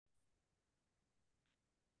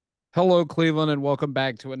Hello, Cleveland, and welcome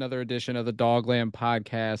back to another edition of the Dogland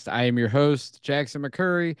Podcast. I am your host, Jackson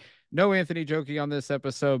McCurry. No Anthony Jokey on this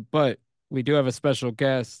episode, but we do have a special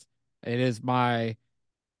guest. It is my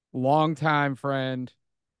longtime friend,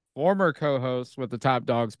 former co-host with the Top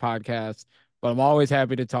Dogs Podcast, but I'm always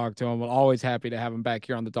happy to talk to him. I'm always happy to have him back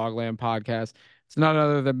here on the Dogland Podcast. It's none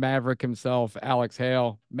other than Maverick himself, Alex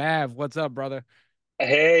Hale. Mav, what's up, brother?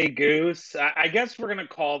 Hey, Goose. I guess we're gonna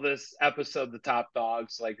call this episode the Top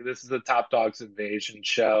Dogs. Like this is the Top Dogs Invasion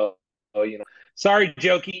show. Sorry,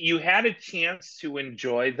 Jokey, you had a chance to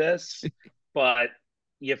enjoy this, but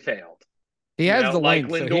you failed. He You has know, the like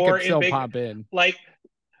link, so he could Lindor in still big, pop in. like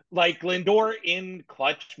like Lindor in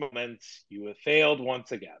clutch moments. You have failed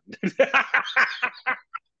once again.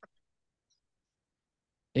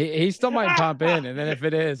 He still might pop in, and then if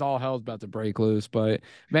it is, all hell's about to break loose. But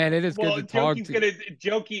man, it is good Well, to talk to.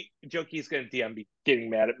 Jokey's gonna DM me getting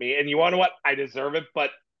mad at me, and you want to know what? I deserve it,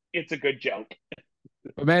 but it's a good joke.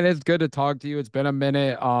 But man, it's good to talk to you. It's been a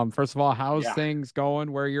minute. First of all, how's Yeah. things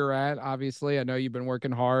going where you're at? Obviously, I know you've been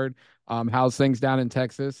working hard. How's things down in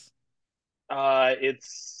Texas?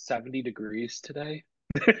 It's 70 degrees today.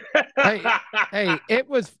 Hey, hey,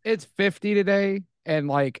 it's 50 today, and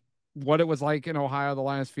like what it was like in Ohio the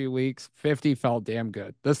last few weeks, 50 felt damn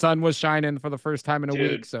good. The sun was shining for the first time in a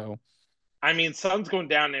week, Dude, so I mean, sun's going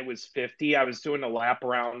down and it was 50. I was doing a lap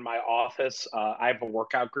around my office. I have a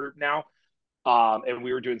workout group now. And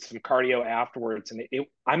we were doing some cardio afterwards. And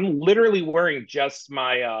I'm literally wearing just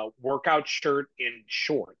my workout shirt and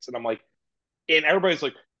shorts. And I'm like, and everybody's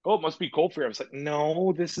like, oh, it must be cold for you. I was like,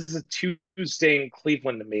 no, this is a Tuesday in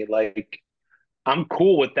Cleveland to me. Like, I'm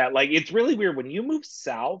cool with that. Like, it's really weird when you move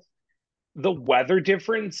south, the weather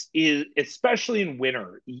difference is, especially in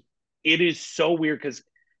winter, it is so weird because,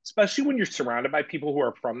 especially when you're surrounded by people who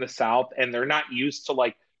are from the south and they're not used to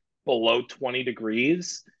like below 20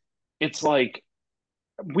 degrees, it's like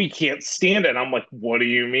we can't stand it. I'm like, what do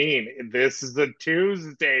you mean? This is a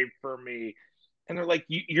Tuesday for me. And they're like,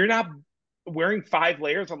 you're not wearing five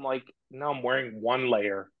layers. I'm like, no, I'm wearing one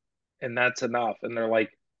layer and that's enough. And they're like,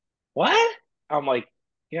 what? I'm like,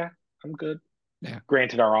 yeah, I'm good. yeah.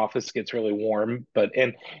 Granted, our office gets really warm, but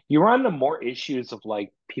and you run into more issues of like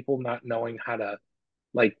people not knowing how to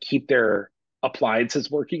like keep their appliances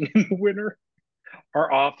working in the winter.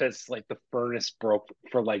 Our office, like the furnace broke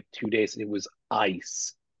for like 2 days and it was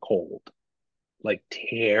ice cold, like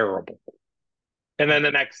terrible. And then the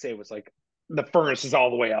next day was like the furnace is all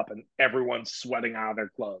the way up and everyone's sweating out of their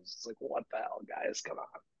clothes. It's like, what the hell, guys? Come on.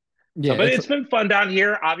 Yeah, So, but it's it's been fun down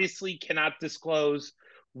here. Obviously, cannot disclose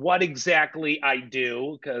what exactly I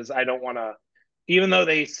do because I don't want to. Even though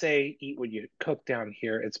they say eat what you cook down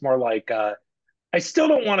here, it's more like I still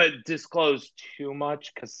don't want to disclose too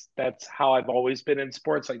much because that's how I've always been in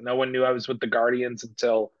sports. Like no one knew I was with the Guardians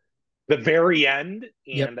until the very end,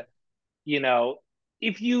 yep. and you know,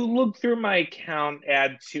 if you look through my account,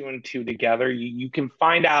 add two and two together, you can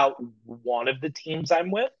find out one of the teams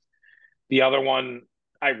I'm with. The other one,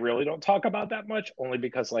 I really don't talk about that much, only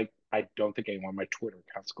because like I don't think anyone on my Twitter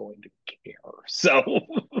account's going to care. So,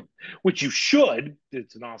 which you should.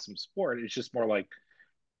 It's an awesome sport. It's just more like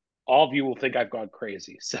all of you will think I've gone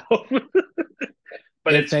crazy. So,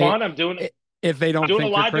 but If it's they fun. if they I'm don't doing a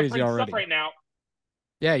think you're lot of crazy different stuff already. right now.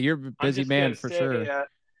 Yeah, you're a I'm busy just man gonna for say, sure.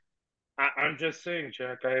 I'm just saying,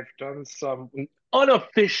 Jack. I've done some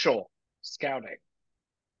unofficial scouting.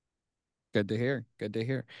 Good to hear. Good to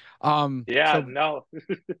hear. Yeah, So no.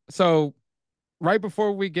 so right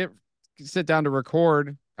before we get sit down to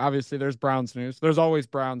record, obviously there's Browns news. There's always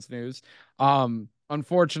Browns news.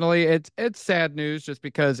 Unfortunately, it's sad news just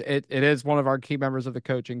because it is one of our key members of the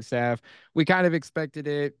coaching staff. We kind of expected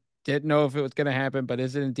it, didn't know if it was going to happen, but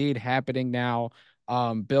is it indeed happening now?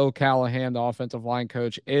 Bill Callahan, the offensive line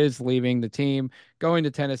coach, is leaving the team, going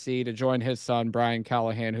to Tennessee to join his son, Brian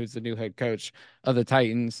Callahan, who's the new head coach of the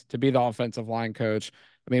Titans, to be the offensive line coach.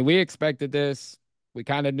 I mean, we expected this. We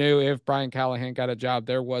kind of knew if Brian Callahan got a job,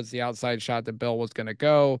 there was the outside shot that Bill was going to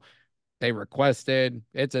go. They requested.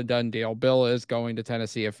 It's a done deal. Bill is going to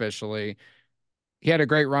Tennessee officially. He had a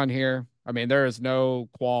great run here. I mean, there is no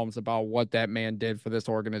qualms about what that man did for this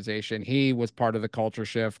organization. He was part of the culture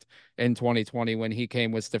shift in 2020 when he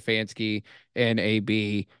came with Stefanski and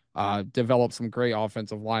AB, developed some great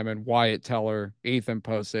offensive linemen, Wyatt Teller, Ethan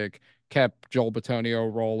Posick, kept Joel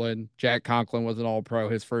Batonio rolling. Jack Conklin was an all pro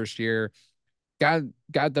his first year, got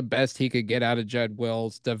got the best he could get out of Jed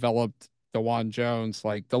Wills, developed Dewan Jones.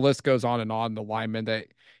 Like the list goes on and on. The linemen that,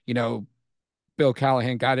 you know, Bill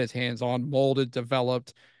Callahan got his hands on, molded,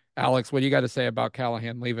 developed. Alex, what do you got to say about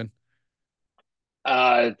Callahan leaving?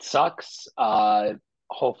 It sucks.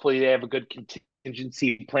 Hopefully they have a good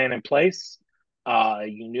contingency plan in place.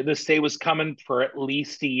 You knew this day was coming for at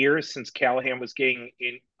least a year since Callahan was getting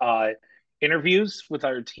interviews with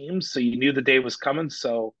our teams, so you knew the day was coming.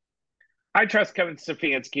 So I trust Kevin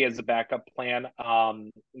Stefanski as a backup plan.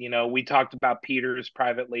 We talked about Peters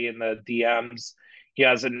privately in the DMs. He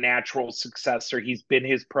has a natural successor. He's been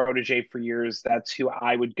his protege for years. That's who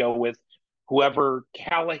I would go with. Whoever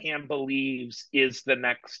Callahan believes is the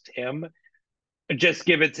next him, just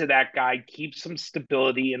give it to that guy. Keep some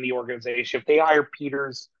stability in the organization. If they hire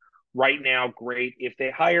Peters right now, great. If they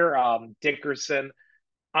hire Dickerson,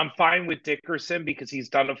 I'm fine with Dickerson because he's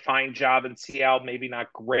done a fine job in Seattle. Maybe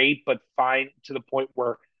not great, but fine to the point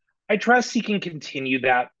where I trust he can continue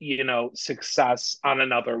that, success on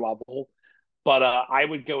another level. But I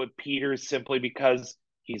would go with Peters simply because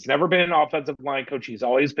he's never been an offensive line coach. He's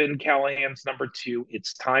always been Callahan's number two.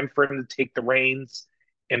 It's time for him to take the reins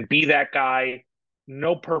and be that guy.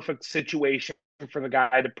 No perfect situation for the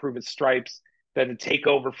guy to prove his stripes, then to take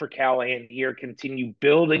over for Callahan here, continue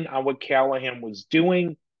building on what Callahan was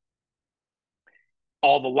doing.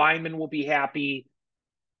 All the linemen will be happy.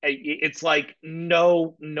 It's like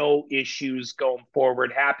no issues going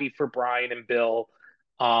forward. Happy for Brian and Bill.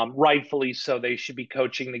 Rightfully so. They should be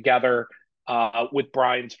coaching together with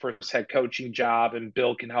Brian's first head coaching job, and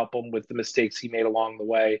Bill can help him with the mistakes he made along the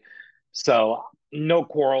way. So no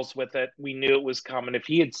quarrels with it. We knew it was coming. If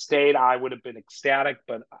he had stayed, I would have been ecstatic.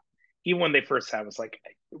 But even when they first had, I was like,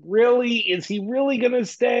 really? Is he really going to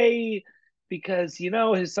stay? Because,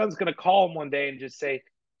 his son's going to call him one day and just say,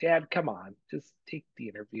 Dad, come on, just take the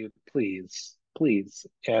interview, please, please.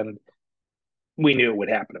 And we knew it would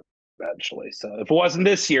happen eventually. So if it wasn't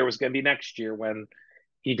this year, it was going to be next year when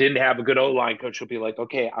he didn't have a good O-line coach. He'll be like,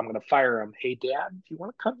 okay, I'm going to fire him. Hey, Dad, do you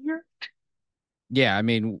want to come here? Yeah, I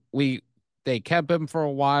mean, they kept him for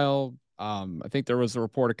a while. I think there was a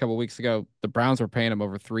report a couple weeks ago. The Browns were paying him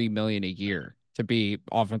over $3 million a year to be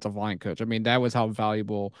offensive line coach. I mean, that was how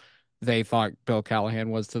valuable they thought Bill Callahan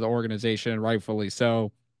was to the organization, and rightfully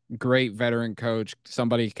so. Great veteran coach,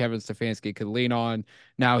 somebody Kevin Stefanski could lean on.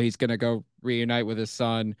 Now he's going to go reunite with his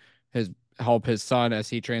son, help his son as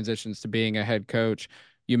he transitions to being a head coach.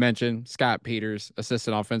 You mentioned Scott Peters,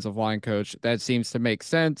 assistant offensive line coach. That seems to make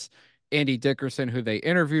sense. Andy Dickerson, who they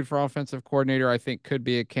interviewed for offensive coordinator, I think could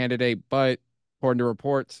be a candidate, but according to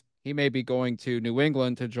reports, he may be going to New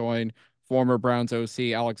England to join former Browns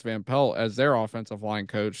OC Alex Van Pelt as their offensive line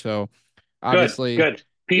coach. So Good, obviously, good.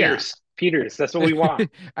 yeah, Peters, that's what we want.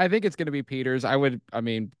 I think it's going to be Peters. I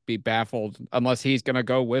mean, be baffled unless he's going to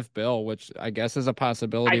go with Bill, which I guess is a I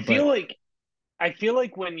possibility, but feel like I feel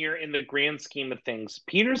like when you're in the grand scheme of things,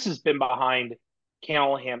 Peters has been behind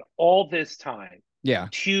Callahan all this time yeah,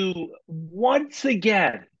 to once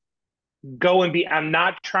again go and be. I'm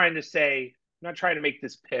not trying to make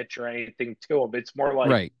this pitch or anything to him. It's more like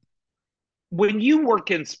right. when you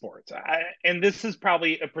work in sports, and this is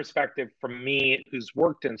probably a perspective from me who's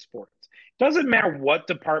worked in sports, doesn't matter what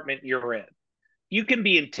department you're in. You can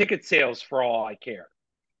be in ticket sales for all I care.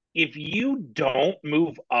 If you don't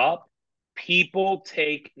move up, people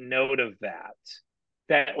take note of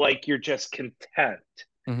that like you're just content.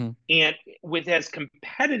 Hmm. And with as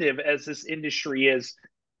competitive as this industry is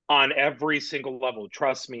on every single level,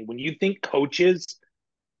 trust me, when you think coaches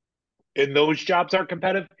and those jobs are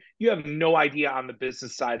competitive, you have no idea on the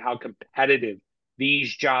business side how competitive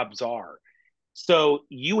these jobs are. So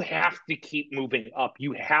you have to keep moving up.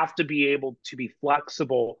 You have to be able to be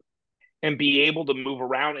flexible and be able to move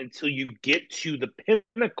around until you get to the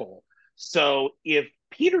pinnacle. So if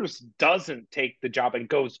Peters doesn't take the job and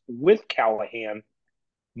goes with Callahan,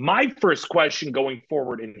 my first question going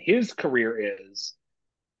forward in his career is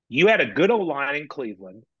you had a good O line in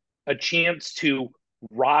Cleveland, a chance to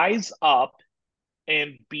rise up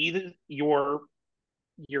and be your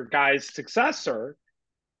guy's successor,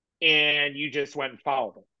 and you just went and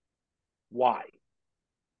followed him. Why?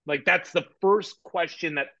 Like that's the first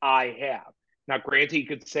question that I have. Now, granted, you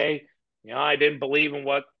could say, I didn't believe in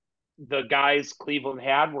what the guys Cleveland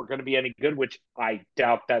had were going to be any good, which I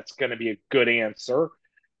doubt that's going to be a good answer.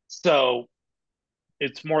 So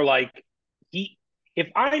it's more like if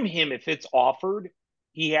I'm him, if it's offered,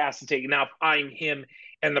 he has to take it. Now, if I'm him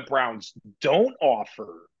and the Browns don't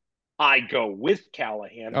offer, I go with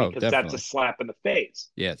Callahan Oh, because that's a definitely. slap in the face.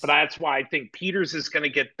 But Yes. that's why I think Peters is going to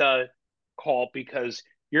get the call because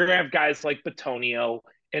you're going to have guys like Batonio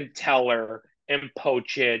and Teller and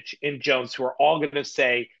Pochich and Jones who are all going to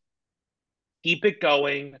say, keep it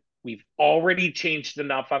going. We've already changed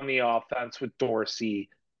enough on the offense with Dorsey.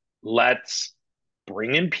 Let's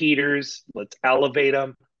bring in Peters. Let's elevate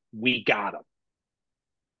him. We got him.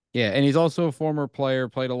 Yeah, and he's also a former player,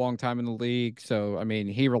 played a long time in the league. So, I mean,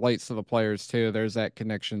 he relates to the players too. There's that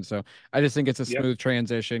connection. So, I just think it's a Yep. smooth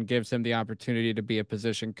transition, gives him the opportunity to be a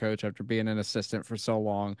position coach after being an assistant for so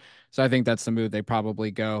long. So, I think that's the move they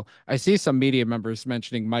probably go. I see some media members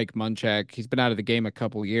mentioning Mike Munchak. He's been out of the game a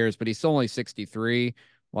couple years, but he's still only 63.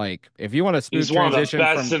 Like, if you want a smooth He's one of the transition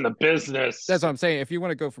best from in the that's business. what I'm saying. If you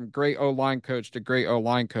want to go from great O line coach to great O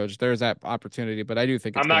line coach, there's that opportunity. But I do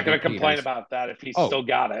think it's I'm going to not be going to complain Peters. about that if he's Oh, still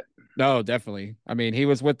got it. no, definitely. I mean, he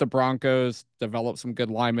was with the Broncos, developed some good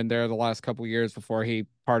linemen there the last couple years before he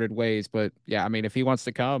parted ways. But yeah, I mean, if he wants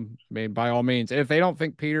to come, I mean, by all means. If they don't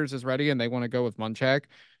think Peters is ready and they want to go with Munchak,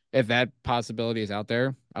 if that possibility is out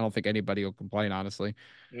there, I don't think anybody will complain, honestly.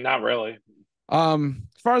 Not really.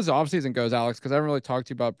 As far as the offseason goes, Alex, because I haven't really talked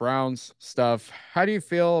to you about Browns stuff. How do you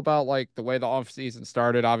feel about like the way the offseason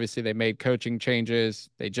started? Obviously, they made coaching changes.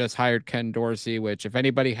 They just hired Ken Dorsey, which if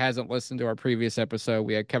anybody hasn't listened to our previous episode,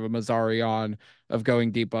 we had Kevin Mazzari on of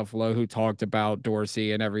Going Deep Buffalo, who talked about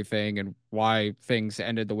Dorsey and everything and why things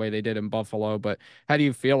ended the way they did in Buffalo. But how do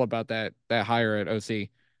you feel about that hire at OC?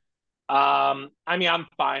 I mean, I'm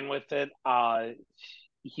fine with it.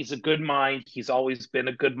 He's a good mind. He's always been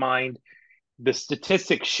a good mind. The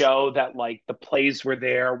statistics show that like the plays were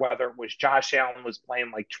there, whether it was Josh Allen was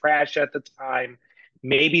playing like trash at the time.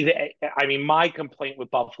 Maybe I mean, my complaint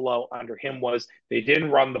with Buffalo under him was they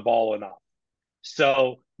didn't run the ball enough.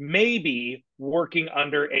 So maybe working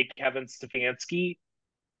under a Kevin Stefanski,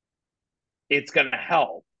 it's going to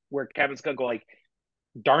help where Kevin's going to go like,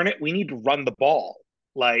 darn it, we need to run the ball.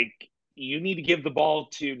 Like, you need to give the ball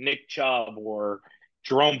to Nick Chubb or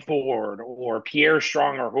Jerome Ford or Pierre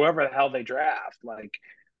Strong or whoever the hell they draft. Like,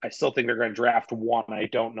 I still think they're going to draft one. I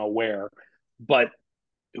don't know where. But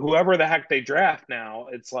whoever the heck they draft now,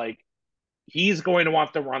 it's like he's going to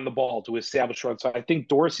want to run the ball to establish run. So I think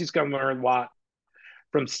Dorsey's going to learn a lot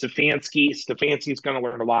from Stefanski. Stefanski's going to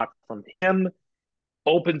learn a lot from him.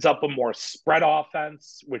 Opens up a more spread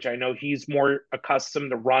offense, which I know he's more accustomed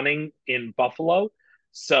to running in Buffalo.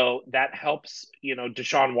 So that helps,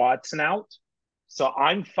 Deshaun Watson out. So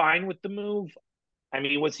I'm fine with the move. I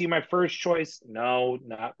mean, was he my first choice? No,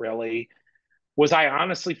 not really. Was I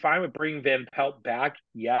honestly fine with bringing Van Pelt back?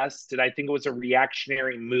 Yes. Did I think it was a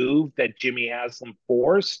reactionary move that Jimmy Haslam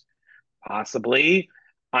forced? Possibly.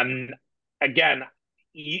 I'm again,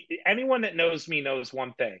 anyone that knows me knows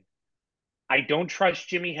one thing. I don't trust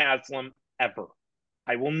Jimmy Haslam ever.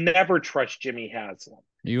 I will never trust Jimmy Haslam.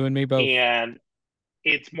 You and me both. And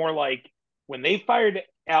it's more like when they fired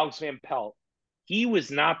Alex Van Pelt, he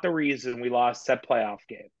was not the reason we lost that playoff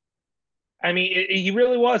game. I mean, he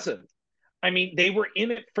really wasn't. I mean, they were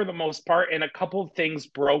in it for the most part, and a couple of things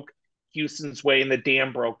broke Houston's way, and the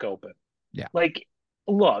dam broke open. Yeah. Like,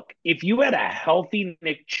 look, if you had a healthy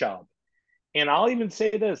Nick Chubb, and I'll even say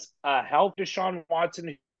this, a healthy Deshaun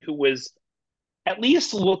Watson who was at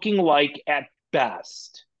least looking like at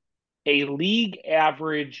best a league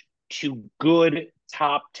average to good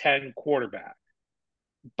top 10 quarterback.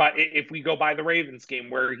 But if we go by the Ravens game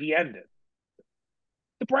where he ended,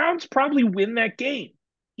 the Browns probably win that game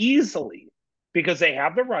easily because they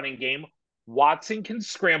have the running game. Watson can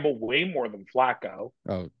scramble way more than Flacco.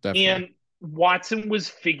 Oh, definitely. And Watson was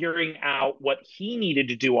figuring out what he needed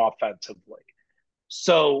to do offensively.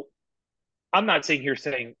 So I'm not saying here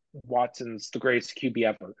saying Watson's the greatest QB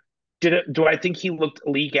ever. Do I think he looked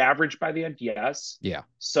league average by the end? Yes. Yeah.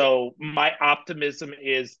 So my optimism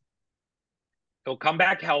is he'll come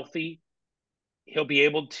back healthy. He'll be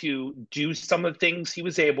able to do some of the things he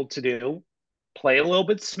was able to do, play a little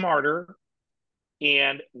bit smarter,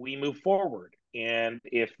 and we move forward. And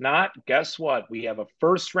if not, guess what? We have a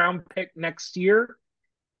first round pick next year.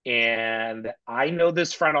 And I know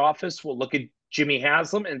this front office will look at Jimmy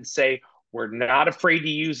Haslam and say, we're not afraid to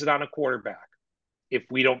use it on a quarterback. If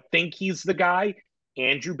we don't think he's the guy,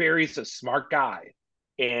 Andrew Berry's a smart guy.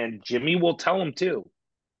 And Jimmy will tell him too,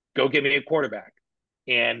 go get me a quarterback.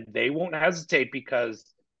 And they won't hesitate because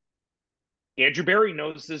Andrew Berry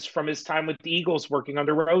knows this from his time with the Eagles working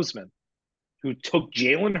under Roseman, who took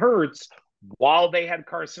Jalen Hurts while they had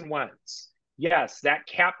Carson Wentz. Yes, that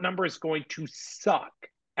cap number is going to suck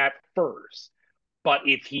at first, but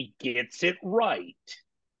if he gets it right,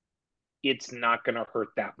 it's not going to hurt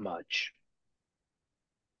that much.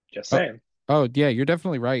 Just Oh, saying. oh yeah, you're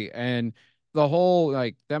definitely right. And the whole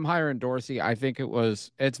like them hiring Dorsey, I think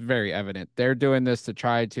it's very evident. They're doing this to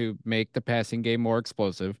try to make the passing game more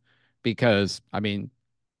explosive because I mean,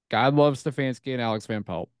 God loves Stefanski and Alex Van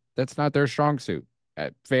Pelt. That's not their strong suit.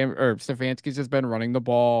 Stefanski's just been running the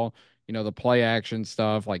ball, the play action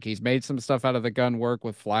stuff. Like he's made some stuff out of the gun work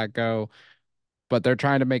with Flacco. but they're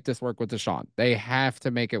trying to make this work with Deshaun. They have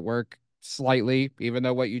to make it work slightly, even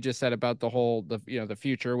though what you just said about the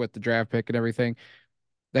future with the draft pick and everything.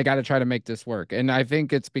 They got to try to make this work. And I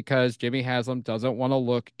think it's because Jimmy Haslam doesn't want to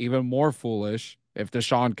look even more foolish if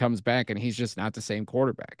Deshaun comes back and he's just not the same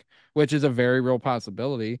quarterback, which is a very real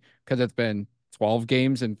possibility because it's been 12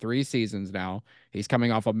 games in 3 seasons now. He's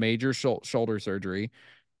coming off a major shoulder surgery.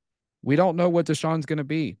 We don't know what Deshaun's going to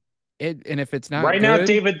be. And if it's not Right now, good,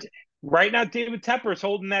 David. Right now, David Tepper's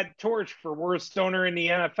holding that torch for worst owner in the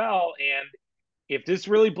NFL. And if this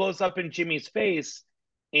really blows up in Jimmy's face,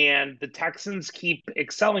 and the Texans keep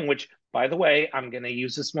excelling, which, by the way, I'm going to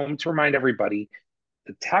use this moment to remind everybody,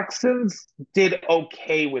 the Texans did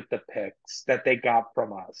okay with the picks that they got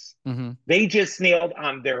from us. mm-hmm. They just nailed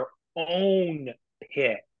on their own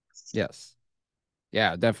picks. Yes.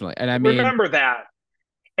 Yeah, definitely. And I mean, Remember that.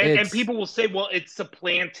 And it's people will say, well, it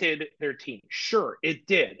supplanted their team. Sure, it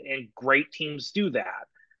did. And great teams do that.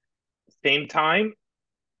 Same time,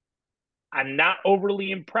 I'm not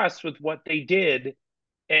overly impressed with what they did.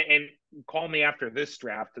 And call me after this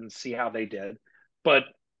draft and see how they did. But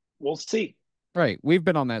we'll see. right. We've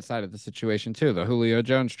been on that side of the situation too, the Julio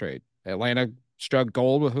Jones trade. Atlanta struck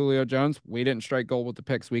gold with Julio Jones. We didn't strike gold with the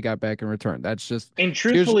picks we got back in return. That's just And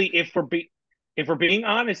usually truthfully, if we're being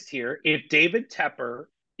honest here, if David Tepper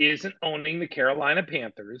isn't owning the Carolina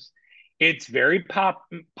Panthers, it's very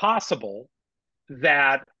possible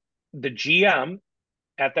that the GM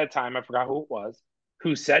at that time, I forgot who it was,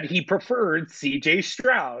 who said he preferred CJ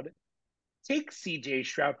Stroud, take CJ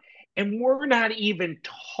Stroud. And we're not even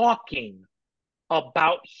talking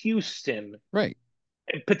about Houston right.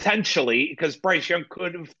 potentially, because Bryce Young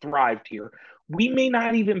could have thrived here. We may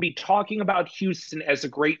not even be talking about Houston as a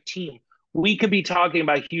great team. We could be talking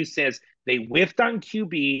about Houston as they whiffed on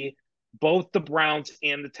QB. Both the Browns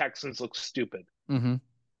and the Texans look stupid. Mm-hmm.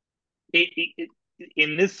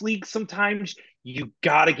 In this league, sometimes you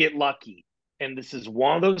got to get lucky. And this is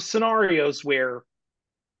one of those scenarios where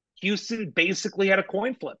Houston basically had a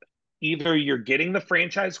coin flip. Either you're getting the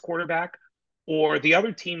franchise quarterback or the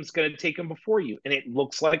other team's going to take him before you. And it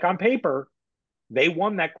looks like on paper, they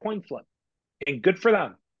won that coin flip. And good for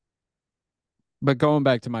them. But going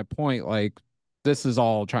back to my point, like this is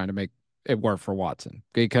all trying to make it work for Watson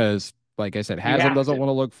because, like I said, You Haslam have doesn't to. want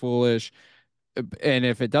to look foolish. And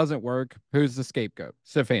if it doesn't work, who's the scapegoat?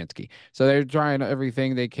 Stefanski. So they're trying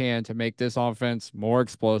everything they can to make this offense more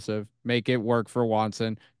explosive, make it work for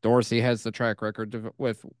Watson. Dorsey has the track record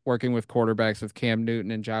with working with quarterbacks with Cam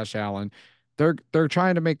Newton and Josh Allen. They're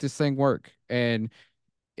trying to make this thing work. And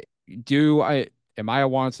do I am I a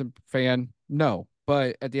Watson fan? No.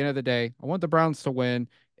 But at the end of the day, I want the Browns to win.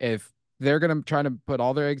 If they're gonna try to put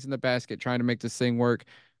all their eggs in the basket trying to make this thing work,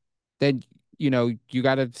 then you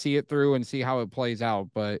got to see it through and see how it plays out.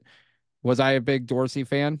 But was I a big Dorsey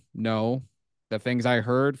fan? No. The things I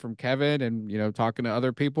heard from Kevin and talking to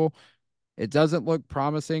other people, it doesn't look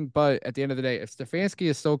promising. But at the end of the day, if Stefanski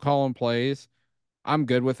is still calling plays, I'm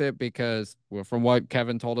good with it because from what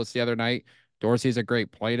Kevin told us the other night, Dorsey's a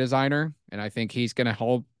great play designer, and I think he's going to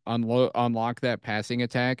help unlock that passing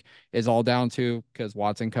attack. Is all down to because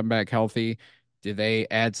Watson come back healthy. Do they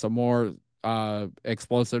add some more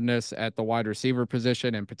explosiveness at the wide receiver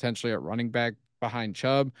position and potentially at running back behind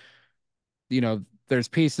Chubb? There's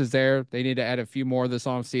pieces there. They need to add a few more this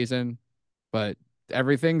offseason, but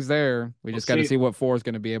everything's there. We We'll just got to see. see what 4 is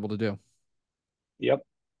going to be able to do. Yep.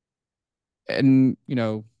 And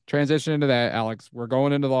transition into that, Alex, we're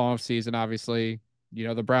going into the off season. Obviously,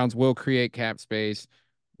 the Browns will create cap space.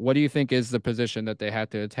 What do you think is the position that they have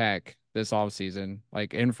to attack this off season,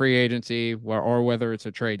 like in free agency or whether it's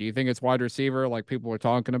a trade? Do you think it's wide receiver like people are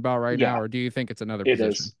talking about right now, Yeah, or do you think it's another it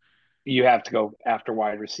position? is. You have to go after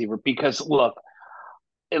wide receiver because look,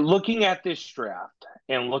 looking at this draft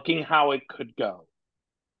and looking how it could go,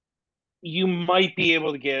 you might be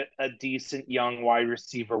able to get a decent young wide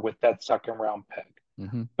receiver with that second round pick.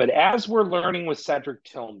 Mm-hmm. But as we're learning with Cedric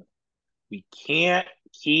Tillman, we can't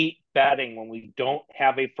keep betting when we don't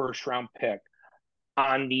have a first round pick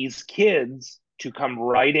on these kids to come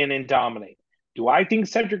right in and dominate. Do I think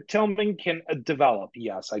Cedric Tillman can develop?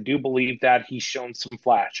 Yes, I do believe that he's shown some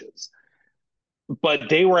flashes. But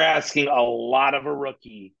they were asking a lot of a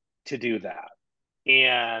rookie to do that.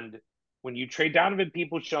 And when you trade Donovan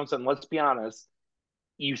Peoples-Jones, and let's be honest,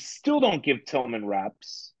 you still don't give Tillman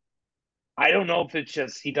reps. I don't know if it's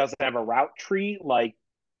just he doesn't have a route tree like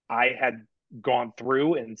I had gone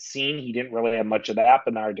through and seen. He didn't really have much of that,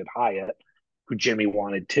 but neither did Hyatt, who Jimmy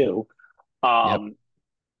wanted to. Yep. Um,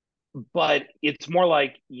 but it's more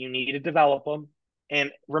like you need to develop them.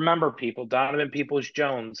 And remember, people, Donovan Peoples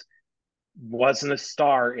Jones wasn't a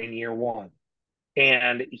star in year one.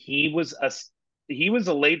 and he was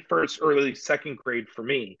a late first, early second grade for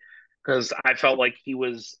me because I felt like he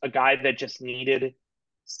was a guy that just needed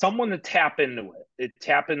someone to tap into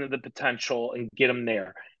tap into the potential and get him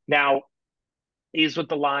there. Now he's with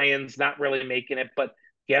the Lions, not really making it, but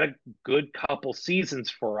he had a good couple seasons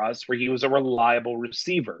for us where he was a reliable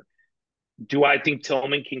receiver. Do I think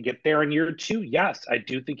Tillman can get there in year two? Yes, I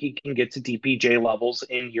do think he can get to DPJ levels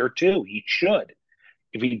in year two. He should.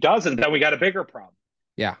 If he doesn't, then we got a bigger problem.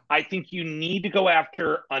 Yeah. I think you need to go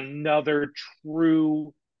after another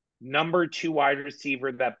true number two wide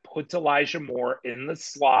receiver that puts Elijah Moore in the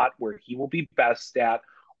slot where he will be best at,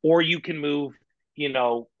 or you can move,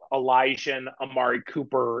 Elijah and Amari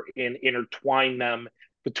Cooper and intertwine them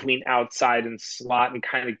between outside and slot and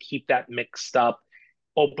kind of keep that mixed up,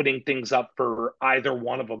 opening things up for either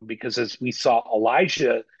one of them. Because as we saw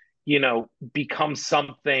Elijah, become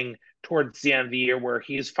something towards the end of the year where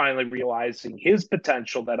he's finally realizing his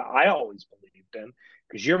potential that I always believed in.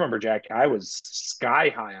 Because you remember, Jack, I was sky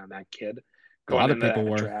high on that kid A going lot of into people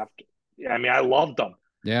that were. draft. I mean, I loved him.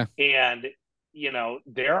 Yeah. And,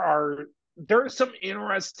 there are some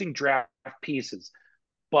interesting draft pieces.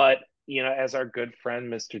 But, as our good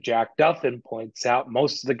friend Mr. Jack Duffin points out,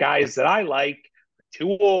 most of the guys that I like are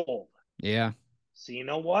too old. Yeah. So you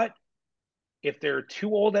know what? If they're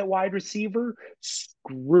too old at wide receiver,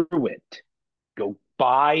 screw it. Go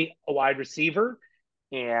buy a wide receiver.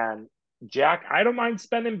 And Jack, I don't mind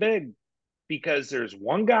spending big because there's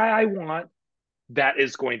one guy I want that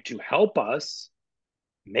is going to help us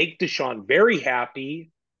make Deshaun very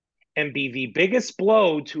happy and be the biggest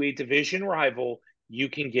blow to a division rival you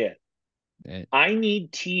can get. It, I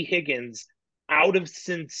need T. Higgins out of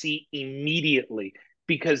Cincy immediately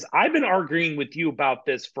because I've been arguing with you about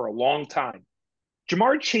this for a long time.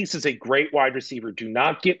 Jamar Chase is a great wide receiver. Do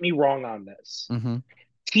not get me wrong on this. mm-hmm.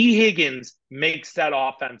 T. Higgins makes that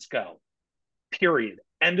offense go. Period.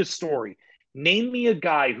 End of story. Name me a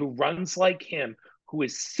guy who runs like him, who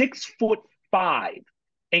is 6'5"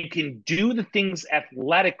 and can do the things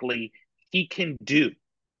athletically he can do.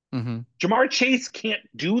 Mm-hmm. Jamar Chase can't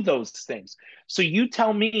do those things. So you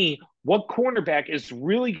tell me what cornerback is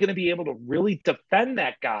really going to be able to really defend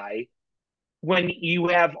that guy when you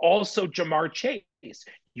have also Jamar Chase.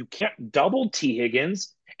 You can't double T.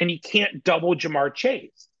 Higgins and you can't double Jamar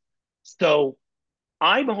Chase. So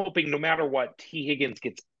I'm hoping no matter what, T. Higgins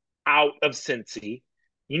gets out of Cincy.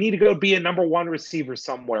 You need to go be a number one receiver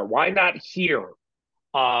somewhere. Why not here?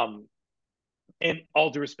 And all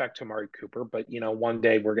due respect to Amari Cooper, but one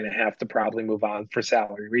day we're going to have to probably move on for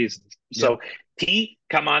salary reasons. Yep. So T,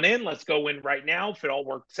 come on in. Let's go in right now. If it all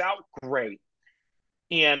works out, great.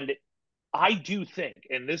 And I do think,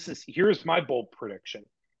 and here's my bold prediction.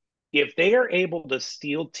 If they are able to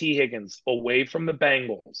steal T. Higgins away from the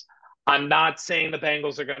Bengals, I'm not saying the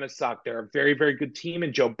Bengals are going to suck. They're a very, very good team,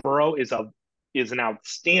 and Joe Burrow is an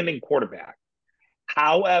outstanding quarterback.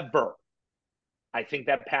 However, I think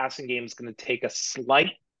that passing game is going to take a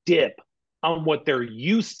slight dip on what they're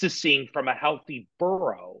used to seeing from a healthy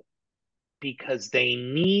Burrow because they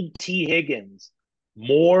need T. Higgins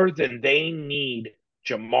more than they need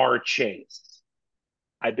Jamar Chase.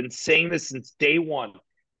 I've been saying this since day one.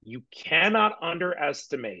 You cannot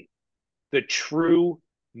underestimate the true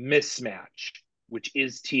mismatch, which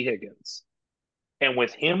is T. Higgins. And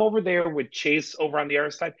with him over there, with Chase over on the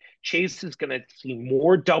other side, Chase is going to see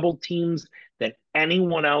more double teams than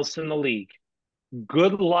anyone else in the league.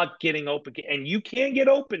 Good luck getting open. And you can get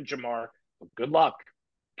open, Jamar, but good luck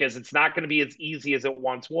because it's not going to be as easy as it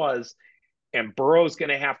once was. And Burrow's going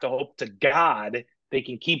to have to hope to God they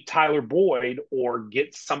can keep Tyler Boyd or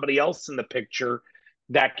get somebody else in the picture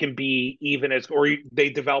that can be even as, or they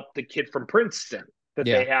develop the kid from Princeton that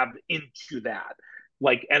Yeah. they have into that.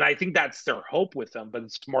 And I think that's their hope with them, but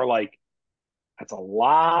it's more like that's a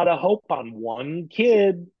lot of hope on one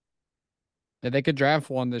kid. Yeah, they could draft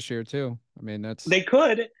one this year too. I mean, They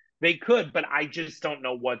could, but I just don't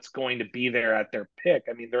know what's going to be there at their pick.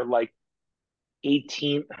 I mean, they're like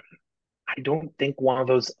 18. I don't think one of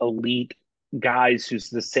those elite guys who's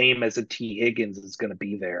the same as a T. Higgins is going to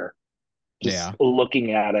be there. Just yeah.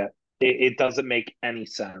 looking at it doesn't make any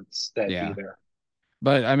sense that Yeah. be there.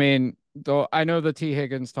 But I mean, though I know the T.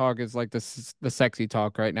 Higgins talk is like the sexy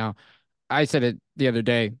talk right now. I said it the other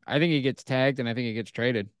day. I think he gets tagged and I think he gets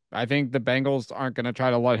traded. I think the Bengals aren't going to try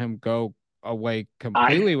to let him go away I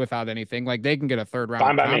completely without anything. Like they can get a third Fine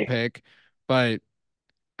round by comp me. pick, but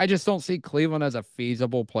I just don't see Cleveland as a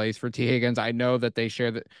feasible place for T. Higgins. I know that they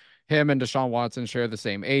share him and Deshaun Watson share the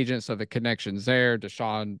same agent, so the connection's there.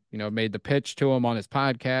 Deshaun, made the pitch to him on his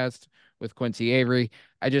podcast with Quincy Avery.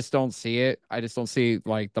 I just don't see it. I just don't see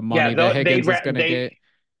like the Yeah, money that Higgins is going to they get.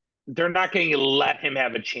 they're not going to let him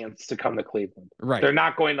have a chance to come to Cleveland. Right. They're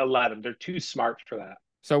not going to let him. They're too smart for that.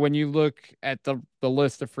 So when you look at the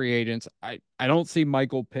list of free agents, I don't see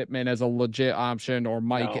Michael Pittman as a legit option or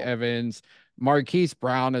Mike No. Evans. Marquise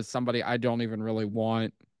Brown is somebody I don't even really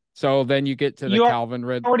want. So then you get to the You Calvin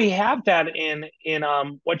Rid already have that in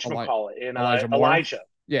Eli whatchamacallit, in Elijah Moore. Elijah.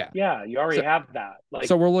 Yeah. Yeah, you So already have that.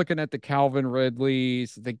 so Like, we're looking at the Calvin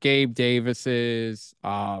Ridleys, the Gabe Davises,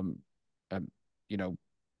 um, you know,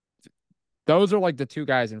 those are like the two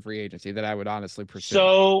guys in free agency that I would honestly pursue.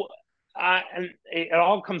 so and it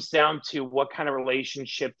all comes down to what kind of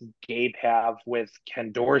relationship did Gabe have with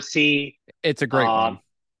Ken Dorsey. It's a great one. Um,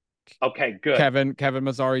 okay, good. Kevin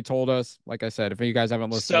Mazzari told us, like I said, if you guys haven't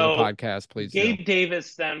listened to the So podcast, please do. Gabe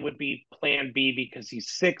Davis then would be plan B because he's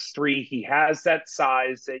 6'3". He has that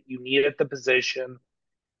size that you need at the position.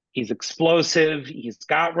 He's explosive. He's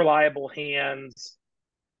got reliable hands.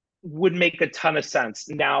 Would make a ton of sense.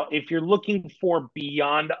 Now, if you're looking for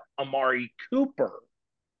beyond Amari Cooper,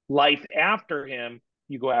 life after him,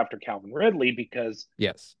 you go after Calvin Ridley because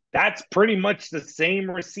Yes. that's pretty much the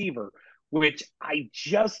same receiver, which I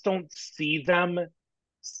just don't see them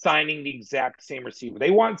signing the exact same receiver.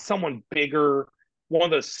 They want someone bigger, one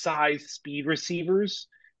of those size speed receivers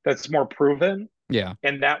that's more proven, Yeah.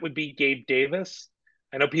 and that would be Gabe Davis.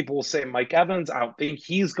 I know people will say Mike Evans. I don't think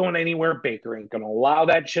he's going anywhere. Baker ain't going to allow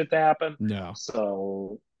that shit to happen. No.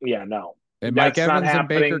 So, yeah, no, And Mike that's not Evans and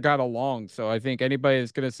Baker happening. got along. So I think anybody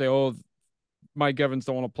is going to say, oh, Mike Evans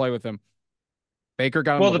don't want to play with him. Baker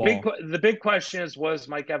got him Well, the ball. the big question is, was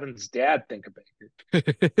Mike Evans' dad think of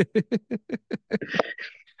Baker?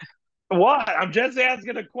 What? I'm just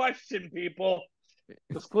asking a question, people.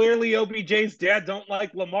 Because clearly OBJ's dad don't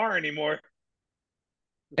like Lamar anymore.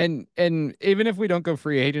 And even if we don't go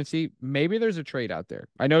free agency, maybe there's a trade out there.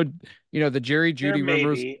 I know, the Jerry There Judy may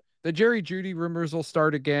rumors, be. the Jerry Judy rumors will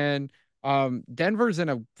start again. Denver's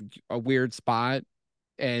in a weird spot,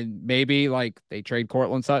 and maybe like they trade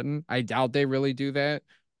Cortland Sutton. I doubt they really do that,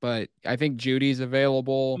 but I think Judy's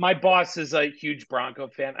available. My boss is a huge Bronco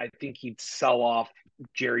fan. I think he'd sell off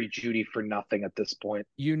Jerry Judy for nothing at this point.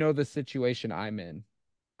 You know the situation I'm in.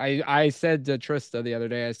 I said to Trista the other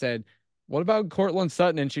day, I said, "What about Cortland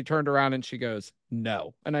Sutton?" And she turned around and she goes,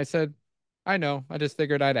 "No." And I said, "I know. I just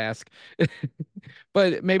figured I'd ask."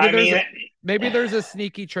 But I mean, maybe there's a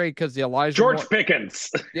sneaky trade because the Elijah George Moore.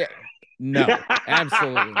 Pickens. Yeah, no,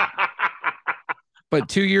 absolutely not. But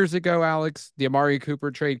 2 years ago, Alex, the Amari Cooper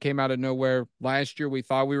trade came out of nowhere. Last year, we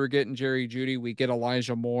thought we were getting Jerry Judy. We get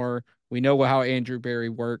Elijah Moore. We know how Andrew Berry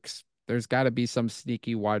works. There's got to be some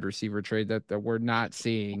sneaky wide receiver trade that we're not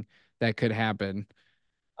seeing that could happen.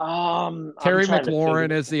 I'm Terry trying to think.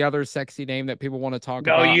 McLaurin is the other sexy name that people want to talk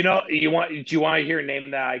No, about. do you want to hear a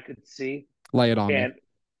name that I could see? Lay it on me. And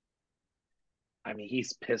I mean,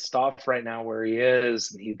 he's pissed off right now where he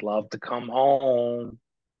is, and he'd love to come home.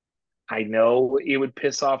 I know it would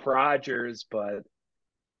piss off Rodgers, but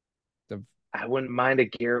The I wouldn't mind a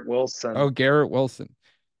Garrett Wilson. Garrett Wilson.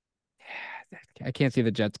 I can't see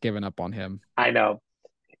the Jets giving up on him. I know.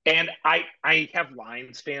 And I have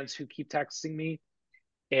Lions fans who keep texting me,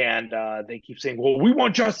 and they keep saying, well, we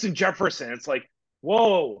want Justin Jefferson. It's like,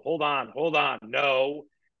 whoa, hold on. No.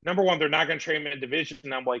 Number one, they're not going to trade him in division.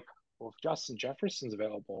 And I'm like, well, if Justin Jefferson's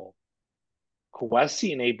available,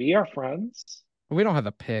 Kwesi and AB are friends. We don't have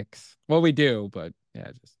the picks. Well, we do, but yeah,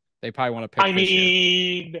 just they probably want to pick I this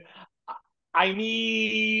year.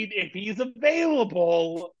 mean, if he's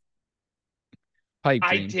available, Pipe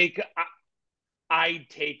I dream.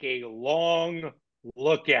 take a long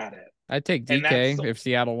look at it. I'd take And that's DK if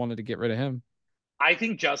Seattle wanted to get rid of him. I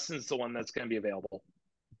think Justin's the one that's going to be available.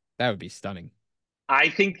 That would be stunning. I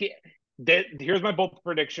think that here's my bold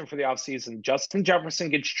prediction for the offseason. Justin Jefferson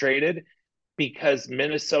gets traded because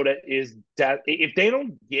Minnesota is dead. If they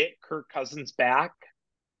don't get Kirk Cousins back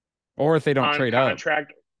Or if they don't on trade up.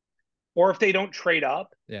 contract, or if they don't trade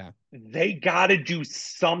up, Yeah. they got to do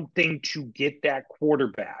something to get that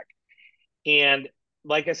quarterback. And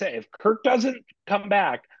like I said, if Kirk doesn't come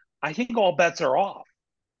back, I think all bets are off.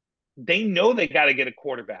 They know they got to get a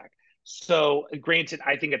quarterback. So, granted,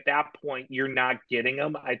 I think at that point, you're not getting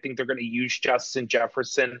them. I think they're going to use Justin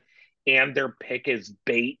Jefferson and their pick as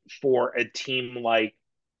bait for a team like,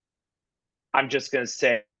 I'm just going to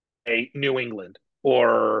say, New England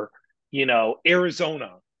or,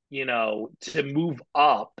 Arizona, to move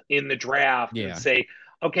up in the draft and Yeah. say,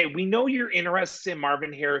 okay, we know you're interested in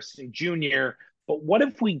Marvin Harrison Jr., but what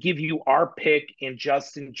if we give you our pick in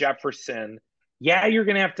Justin Jefferson? Yeah, you're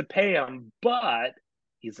going to have to pay him, but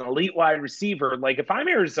He's an elite wide receiver. Like if I'm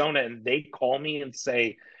Arizona and they call me and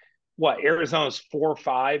say, what, Arizona's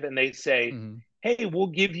 4-5, and they say, Mm-hmm. hey, we'll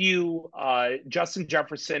give you Justin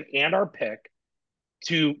Jefferson and our pick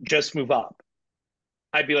to just move up.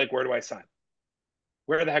 I'd be like, where do I sign?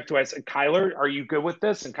 Where the heck do I sign? Kyler, are you good with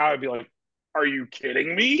this? And Kyler would be like, are you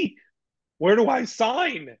kidding me? Where do I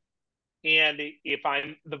sign? And if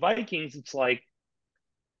I'm the Vikings, it's like,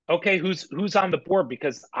 okay, who's on the board?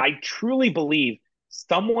 Because I truly believe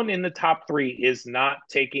someone in the top three is not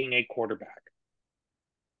taking a quarterback.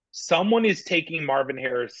 Someone is taking Marvin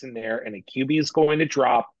Harrison there, and a QB is going to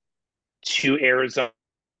drop to Arizona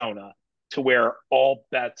to where all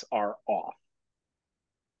bets are off.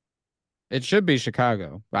 It should be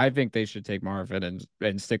Chicago. I think they should take Marvin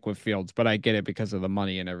and stick with Fields, but I get it because of the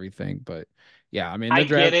money and everything. But yeah, I mean I the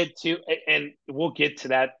get draft. it too, and we'll get to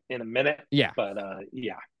that in a minute. Yeah. But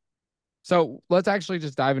yeah. So let's actually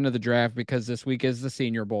just dive into the draft because this week is the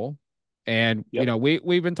Senior Bowl. And Yep.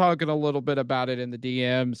 we've been talking a little bit about it in the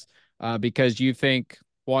DMs because you think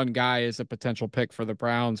one guy is a potential pick for the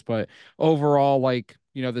Browns, but overall, like,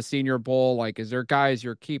 the Senior Bowl, like, is there guys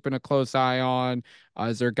you're keeping a close eye on?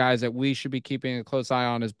 Is there guys that we should be keeping a close eye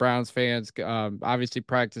on as Browns fans? Obviously,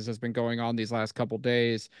 practice has been going on these last couple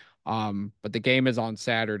days, but the game is on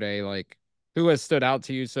Saturday. Like, who has stood out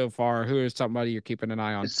to you so far? Who is somebody you're keeping an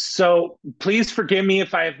eye on? So please forgive me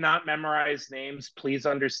if I have not memorized names. Please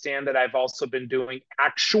understand that I've also been doing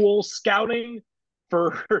actual scouting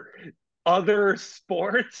for other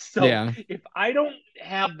sports. So Yeah, if I don't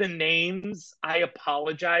have the names, I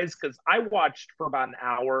apologize because I watched for about an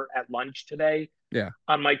hour at lunch today yeah.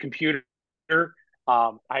 on my computer.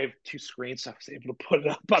 I have two screens, so I was able to put it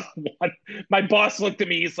up on one. My boss looked at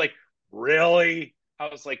me. He's like, "Really?" I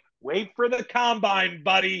was like, "Wait for the combine,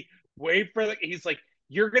 buddy. Wait for the." He's like,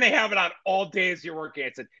 "You're gonna have it on all day as you're working."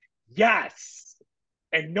 I said, "Yes,"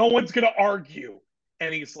 and no one's gonna argue.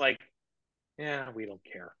 And he's like, "Yeah, we don't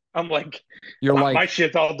care." I'm like, You're my like,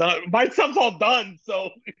 shit's all done. My stuff's all done. So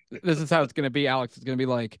this is how it's gonna be, Alex. It's gonna be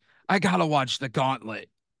like, I gotta watch the Gauntlet.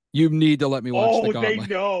 You need to let me watch the oh, they Gauntlet.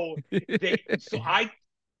 know.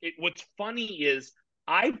 What's funny is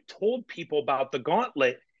I've told people about the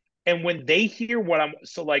gauntlet, and when they hear what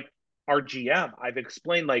so like our GM, I've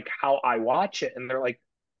explained like how I watch it, and they're like,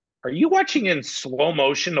 "Are you watching in slow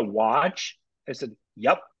motion to watch?" I said,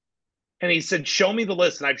 "Yep." And he said, "Show me the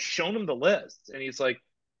list." And I've shown him the list, and he's like,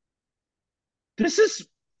 "This is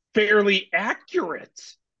fairly accurate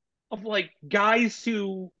of like guys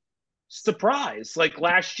who surprise. Like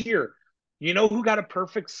last year, you know who got a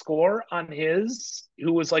perfect score on his,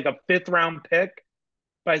 who was like a fifth round pick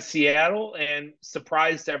by Seattle and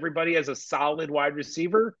surprised everybody as a solid wide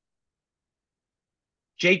receiver?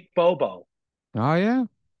 Jake Bobo. Oh yeah.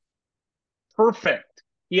 Perfect.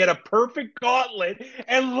 He had a perfect gauntlet,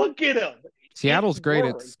 and look at him. It Seattle's great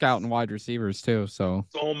at scouting works. wide receivers too. So,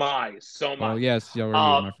 So am I. So am well, I. yes, so are you,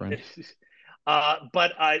 Um, my friend.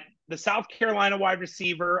 but the South Carolina wide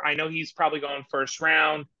receiver, I know he's probably going first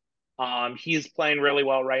round. He's playing really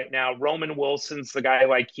well right now. Roman Wilson's the guy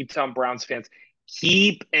who I keep telling Browns fans,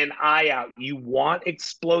 keep an eye out. You want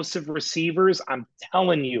explosive receivers? I'm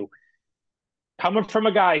telling you, coming from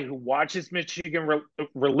a guy who watches Michigan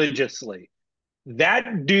religiously,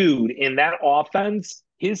 that dude in that offense,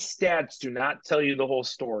 his stats do not tell you the whole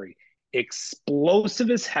story. Explosive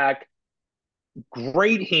as heck,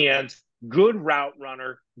 great hands, good route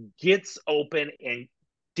runner, gets open and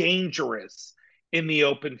dangerous in the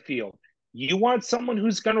open field. You want someone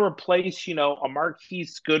who's going to replace, a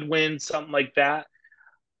Marquise Goodwin, something like that.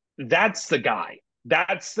 That's the guy.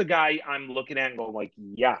 That's the guy I'm looking at and going like,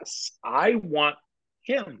 yes, I want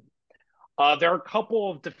him. There are a couple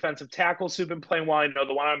of defensive tackles who've been playing well. I know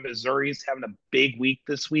the one on Missouri is having a big week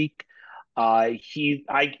this week. I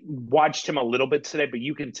watched him a little bit today, but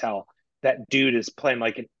you can tell that dude is playing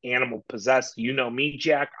like an animal possessed. You know me,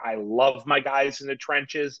 Jack. I love my guys in the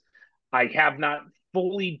trenches. I have not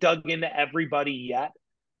fully dug into everybody yet,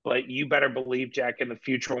 but you better believe, Jack, in the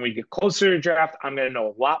future when we get closer to draft, I'm going to know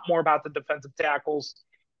a lot more about the defensive tackles.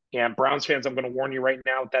 And Browns fans, I'm going to warn you right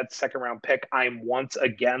now, that second round pick, I'm once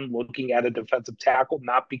again looking at a defensive tackle,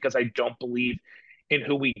 not because I don't believe in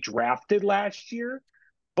who we drafted last year,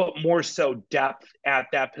 but more so depth at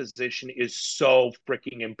that position is so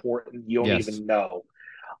freaking important. You don't Yes. even know.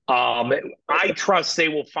 I trust they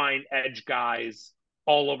will find edge guys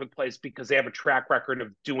all over the place because they have a track record of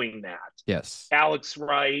doing that. Yes. Alex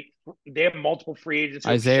Wright, they have multiple free agents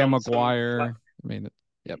who have Isaiah shown some. McGuire. I mean,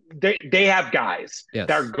 yep. They have guys that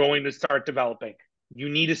are Yes. going to start developing. You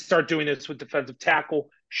need to start doing this with defensive tackle,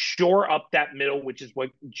 shore up that middle, which is what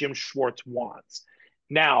Jim Schwartz wants.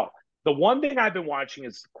 Now, The one thing I've been watching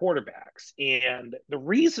is quarterbacks. And the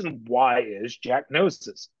reason why is Jack knows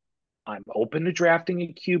this. I'm open to drafting a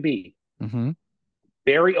QB, Mm-hmm.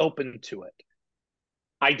 very open to it.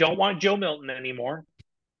 I don't want Joe Milton anymore.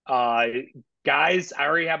 Uh, Guys, I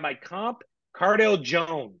already have my comp. Cardale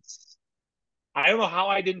Jones. I don't know how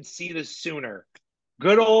I didn't see this sooner.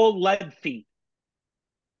 Good old lead feet.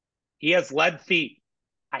 He has lead feet.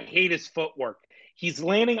 I hate his footwork. He's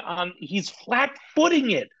flat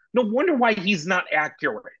footing it. No wonder why he's not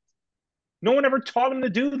accurate. No one ever taught him to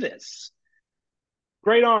do this.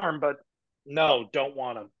 Great arm, but no, don't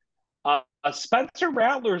want him. Spencer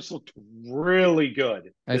Rattler's looked really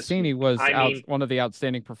good I this seen he week. was I out mean, one of the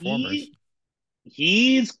outstanding performers.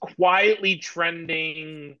 he's quietly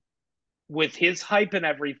trending with his hype and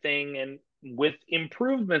everything, and with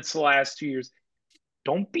improvements the last 2 years.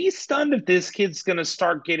 Don't be stunned if this kid's going to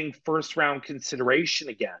start getting first round consideration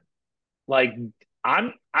again. Like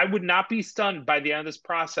I would not be stunned by the end of this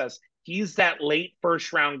process. He's that late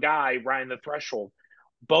first round guy right in the threshold.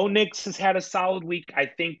 Bo Nix has had a solid week. I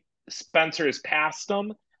think Spencer has passed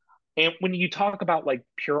him. And when you talk about like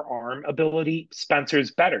pure arm ability,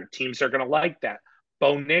 Spencer's better. Teams are going to like that.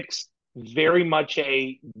 Bo Nix, very much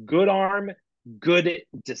a good arm, good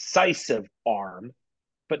decisive arm,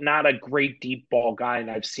 but not a great deep ball guy. And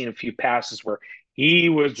I've seen a few passes where he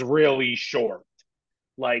was really short.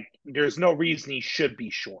 Like, there's no reason he should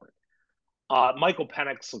be short. Michael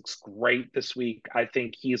Penix looks great this week. I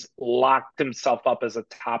think he's locked himself up as a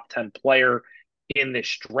top 10 player in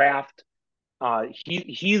this draft.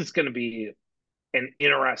 He's going to be an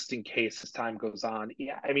interesting case as time goes on.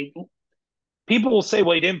 Yeah, I mean, people will say,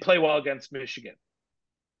 well, he didn't play well against Michigan.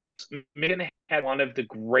 Michigan had one of the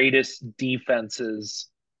greatest defenses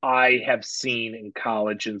I have seen in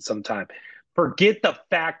college in some time. Forget the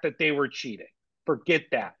fact that they were cheating. Forget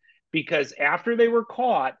that. Because after they were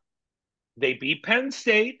caught, they beat Penn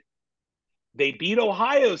State, they beat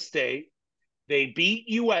Ohio State, they beat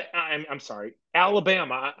I'm sorry,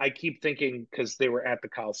 Alabama. I keep thinking because they were at the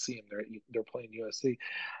Coliseum, they're playing USC.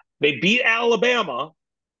 They beat Alabama,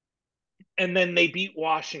 and then they beat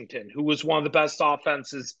Washington, who was one of the best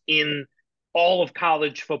offenses in all of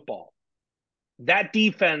college football. That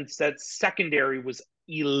defense, that secondary was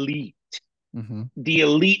elite, Mm-hmm. the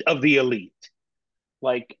elite of the elite.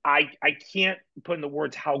 Like I can't put in the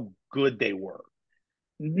words how good they were.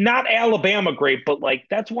 Not Alabama great, but like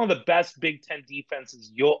that's one of the best Big Ten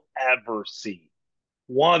defenses you'll ever see.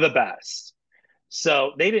 One of the best.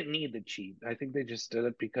 So they didn't need the cheat. I think they just did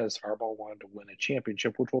it because Harbaugh wanted to win a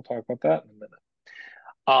championship, which we'll talk about that in a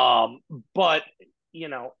minute. But you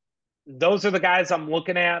know, those are the guys I'm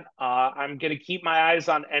looking at. I'm going to keep my eyes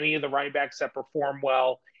on any of the running backs that perform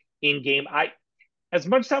well in game. As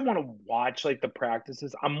much as I want to watch like the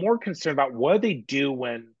practices, I'm more concerned about what they do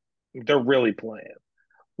when they're really playing.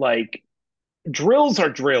 Like drills are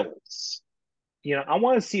drills. I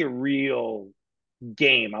want to see a real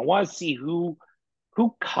game. I want to see who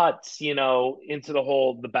cuts, into the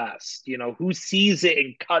hole the best, who sees it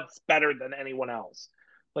and cuts better than anyone else.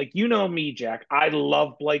 Like, me, Jack. I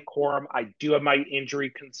love Blake Corum. I do have my injury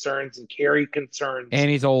concerns and carry concerns. And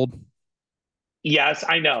he's old. Yes,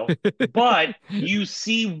 I know. But you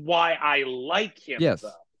see why I like him, though. Yes.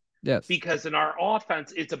 Yes. Because in our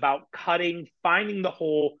offense, it's about cutting, finding the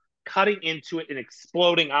hole, cutting into it, and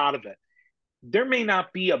exploding out of it. There may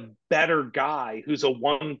not be a better guy who's a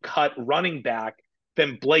one-cut running back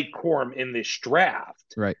than Blake Corum in this draft.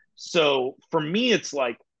 Right. So for me, it's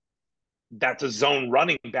like, that's a zone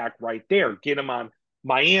running back right there. Get him on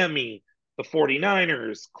Miami, the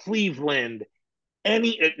 49ers, Cleveland,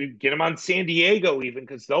 get him on San Diego even,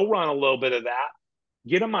 because they'll run a little bit of that.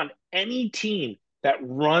 Get him on any team that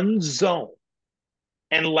runs zone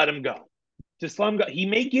and let him go. Just let him go. He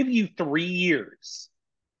may give you 3 years,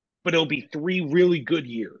 but it'll be 3 really good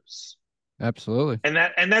years. Absolutely.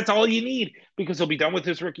 And that's all you need, because he'll be done with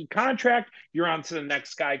his rookie contract. You're on to the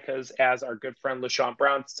next guy, because as our good friend LaShawn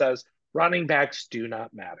Brown says, running backs do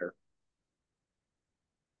not matter.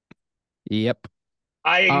 Yep.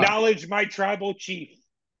 I acknowledge my tribal chief.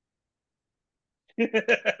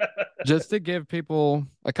 Just to give people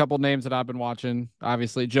a couple names that I've been watching,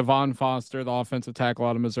 obviously, Javon Foster, the offensive tackle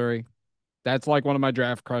out of Missouri. That's like one of my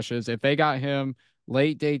draft crushes. If they got him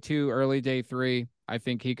late day 2, early day 3, I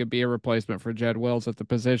think he could be a replacement for Jed Wills at the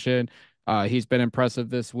position. He's been impressive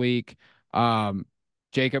this week.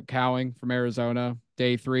 Jacob Cowing from Arizona,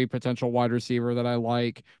 day 3, potential wide receiver that I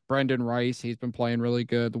like. Brendan Rice, he's been playing really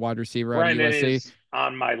good, the wide receiver out of Brendan USC. is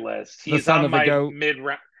on my list. The He's son on of the my GOAT.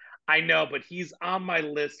 mid-round. I know, but he's on my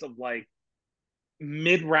list of like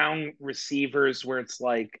mid-round receivers where it's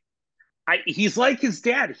like He's like his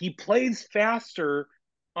dad. He plays faster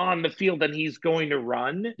on the field than he's going to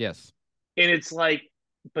run. Yes. And it's like,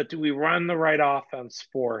 but do we run the right offense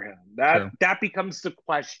for him? That True. that becomes the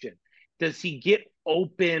question. Does he get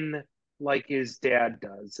open like his dad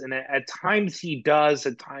does? And at times he does,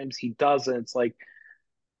 at times he doesn't. It's like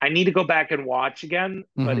I need to go back and watch again.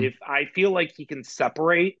 But Hmm. if I feel like he can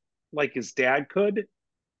separate like his dad could,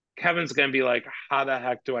 Kevin's going to be like, how the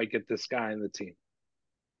heck do I get this guy in the team?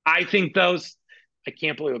 I think those, I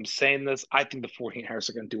can't believe I'm saying this. I think the 49ers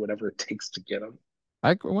are going to do whatever it takes to get him.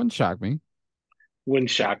 It wouldn't shock me. Wouldn't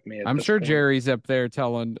shock me at I'm this sure point. Jerry's up there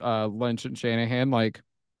telling Lynch and Shanahan, like,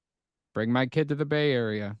 bring my kid to the Bay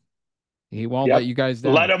Area. He won't let Yep. you guys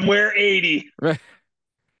Let down. him wear 80. Right.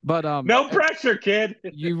 But No pressure, kid.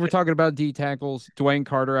 you were talking about D tackles, Dwayne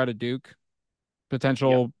Carter out of Duke, Yep.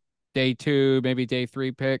 potential day 2, maybe day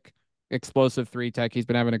 3 pick, explosive 3 tech. He's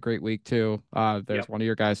been having a great week too. There's Yep. one of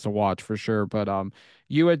your guys to watch for sure. But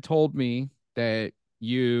you had told me that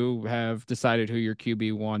you have decided who your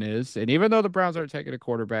QB1 is, and even though the Browns aren't taking a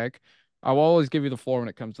quarterback, I will always give you the floor when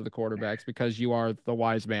it comes to the quarterbacks because you are the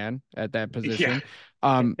wise man at that Yeah. position.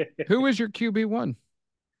 Who is your QB1?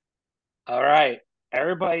 All right.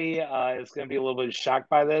 Everybody is going to be a little bit shocked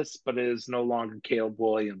by this, but it is no longer Caleb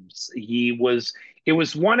Williams. It was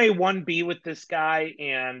 1A, 1B with this guy,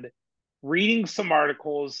 and reading some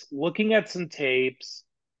articles, looking at some tapes,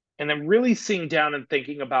 and then really sitting down and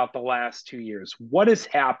thinking about the last 2 years. What has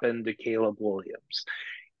happened to Caleb Williams?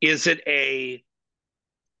 Is it a,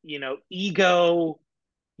 ego,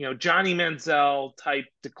 Johnny Manziel type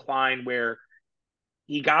decline where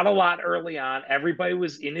he got a lot early on. Everybody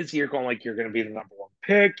was in his ear going like, you're going to be the number one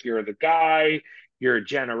pick. You're the guy. You're a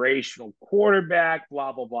generational quarterback,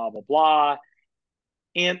 blah, blah, blah, blah, blah.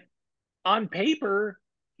 And on paper,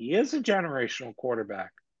 he is a generational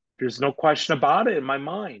quarterback. There's no question about it in my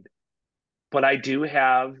mind. But I do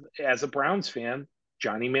have, as a Browns fan,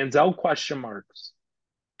 Johnny Manziel question marks.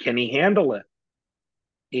 Can he handle it?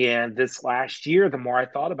 And this last year, the more I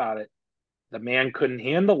thought about it, the man couldn't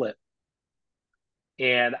handle it.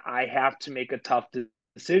 And I have to make a tough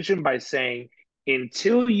decision by saying,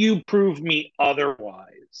 until you prove me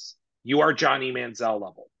otherwise, you are Johnny Manziel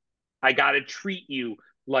level. I got to treat you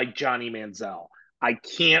like Johnny Manziel. I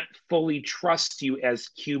can't fully trust you as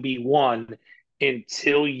QB1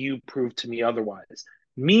 until you prove to me otherwise.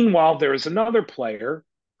 Meanwhile, there is another player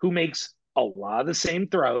who makes a lot of the same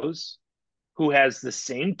throws, who has the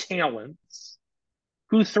same talents,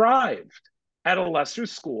 who thrived at a lesser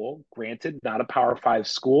school, granted, not a Power Five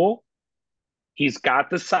school. He's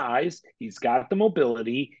got the size, he's got the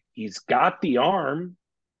mobility, he's got the arm.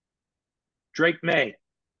 Drake May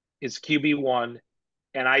is QB1,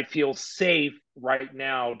 and I feel safe right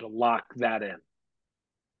now to lock that in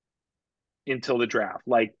until the draft.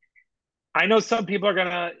 Like, I know some people are going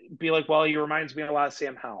to be like, well, he reminds me a lot of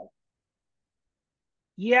Sam Howell.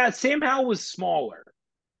 Yeah, Sam Howell was smaller,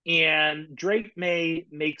 and Drake May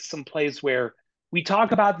makes some plays where we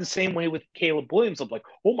talk about the same way with Caleb Williams. I'm like,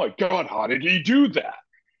 oh my God, how did he do that?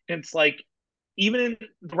 And it's like, even in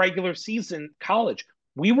the regular season, college,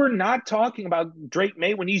 we were not talking about Drake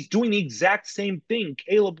May when he's doing the exact same thing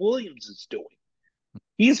Caleb Williams is doing.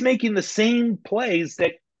 He's making the same plays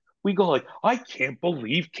that we go like, I can't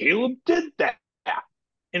believe Caleb did that.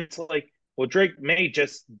 And it's like, well, Drake May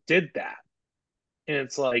just did that. And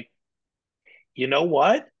it's like, you know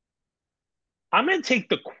what? I'm going to take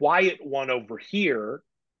the quiet one over here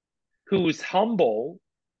who's humble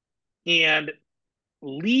and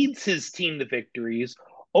leads his team to victories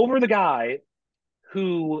over the guy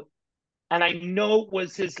who, and I know it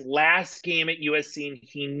was his last game at USC and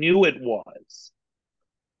he knew it was,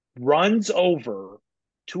 runs over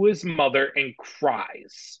to his mother and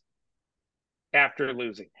cries after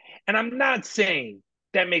losing. And I'm not saying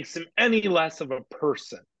that makes him any less of a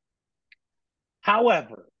person.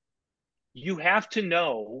 However, you have to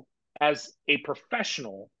know as a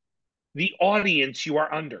professional the audience you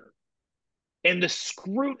are under and the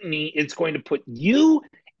scrutiny it's going to put you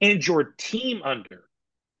and your team under.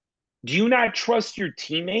 Do you not trust your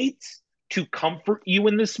teammates to comfort you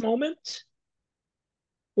in this moment?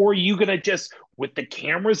 Or are you going to just, with the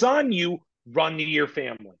cameras on you, run to your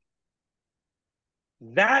family?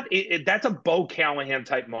 That's a Bo Callahan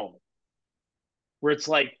type moment where it's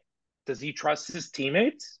like, does he trust his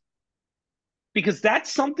teammates? Because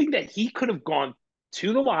that's something that he could have gone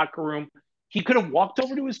to the locker room. He could have walked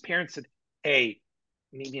over to his parents and said, hey,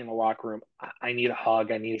 meet me in the locker room. I need a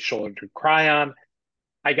hug. I need a shoulder to cry on.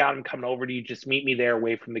 I got him coming over to you. Just meet me there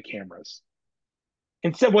away from the cameras.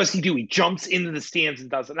 Instead, what does he do? He jumps into the stands and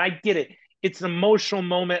does it. And I get it. It's an emotional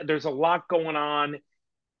moment. There's a lot going on.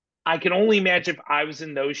 I can only imagine if I was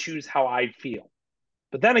in those shoes how I'd feel.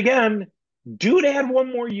 But then again, dude had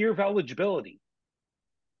one more year of eligibility.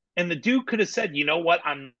 And the dude could have said, you know what,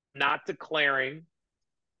 I'm not declaring.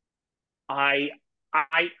 I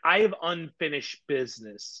I have unfinished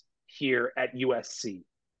business here at USC.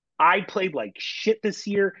 I played like shit this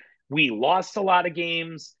year. We lost a lot of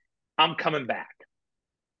games. I'm coming back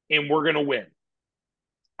and we're going to win.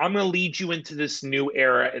 I'm going to lead you into this new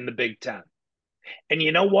era in the Big Ten. And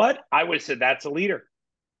you know what? I would have said that's a leader.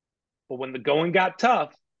 But when the going got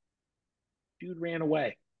tough, dude ran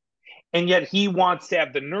away. And yet he wants to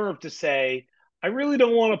have the nerve to say, I really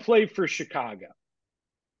don't want to play for Chicago.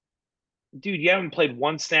 Dude, you haven't played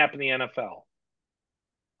one snap in the NFL.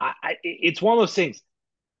 It's one of those things.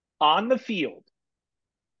 On the field,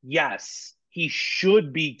 yes, he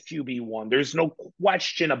should be QB1. There's no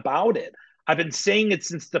question about it. I've been saying it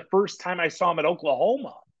since the first time I saw him at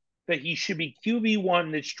Oklahoma that he should be QB1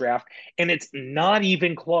 in this draft, and it's not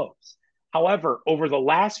even close. However, over the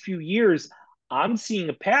last few years, I'm seeing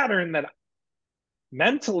a pattern that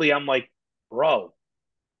mentally I'm like, bro,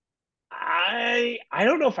 I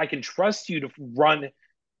don't know if I can trust you to run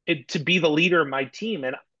it to be the leader of my team.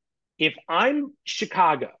 And if I'm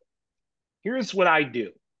Chicago, here's what I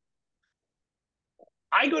do.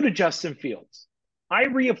 I go to Justin Fields. I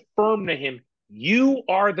reaffirm to him, you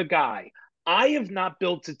are the guy. I have not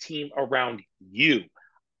built a team around you.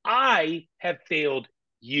 I have failed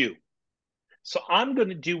you. So I'm going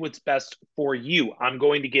to do what's best for you. I'm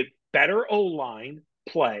going to get better O-line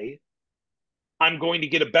play. I'm going to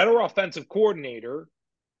get a better offensive coordinator,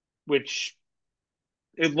 which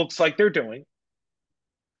it looks like they're doing.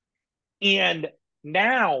 And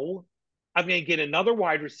now I'm going to get another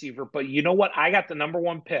wide receiver. But you know what? I got the number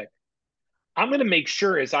one pick. I'm going to make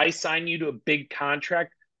sure as I sign you to a big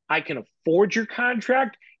contract, I can afford your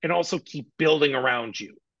contract and also keep building around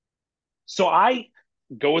you. So I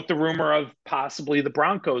go with the rumor of possibly the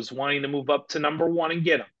Broncos wanting to move up to number one and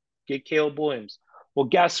get Caleb Williams. Well,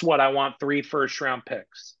 guess what? I want 3 first-round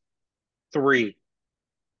picks. 3.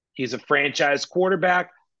 He's a franchise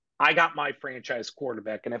quarterback. I got my franchise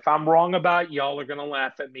quarterback. And if I'm wrong about it, y'all are going to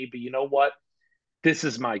laugh at me. But you know what? This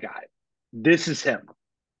is my guy. This is him.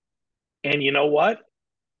 And you know what?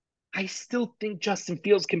 I still think Justin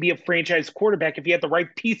Fields can be a franchise quarterback if he had the right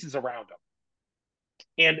pieces around him.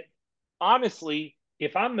 And honestly,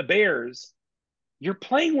 if I'm the Bears, you're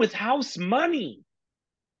playing with house money.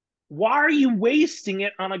 Why are you wasting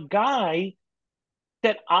it on a guy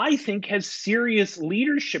that I think has serious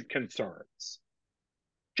leadership concerns?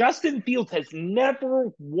 Justin Fields has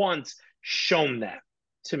never once shown that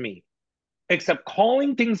to me, except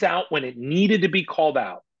calling things out when it needed to be called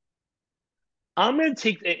out. I'm going to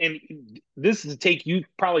take, and this is a take you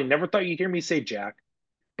probably never thought you'd hear me say, Jack,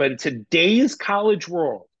 but in today's college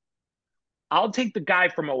world, I'll take the guy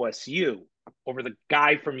from OSU over the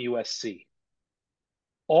guy from USC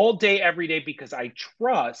all day, every day, because I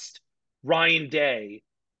trust Ryan Day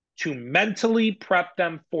to mentally prep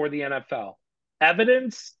them for the NFL.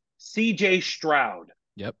 Evidence, CJ Stroud.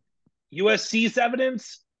 Yep. USC's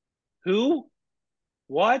evidence, who?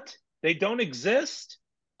 What? They don't exist?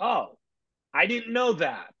 Oh, I didn't know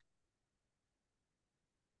that.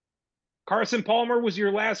 Carson Palmer was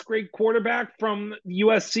your last great quarterback from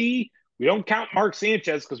USC. We don't count Mark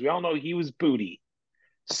Sanchez because we all know he was booty.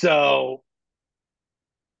 So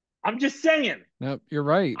I'm just saying. Nope, you're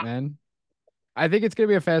right, man. I think it's gonna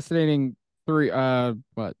be a fascinating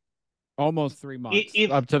almost 3 months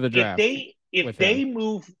If up to the draft if with him. they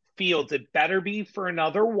move Fields, it better be for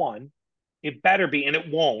another one. It better be, and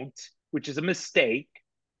it won't, which is a mistake.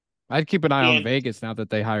 I'd keep an eye on And Vegas now that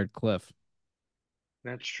they hired Cliff.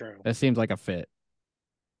 that's true. That seems like a fit.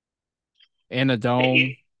 In a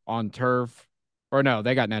dome on turf. Or no,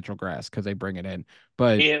 they got natural grass because they bring it in.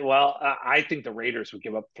 But Well, I think the Raiders would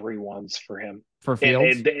give up 3-1s for him. for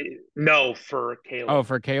Fields? No, for Caleb. Oh,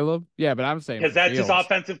 for Caleb? Yeah, but I'm saying because for that's his Fields.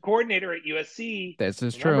 offensive coordinator at USC. This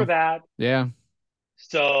is Remember true. that. Yeah.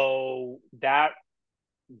 So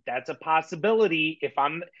that's a possibility. If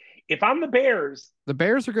I'm the Bears, The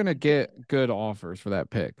Bears are gonna get good offers for that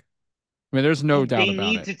pick. I mean, there's no doubt they about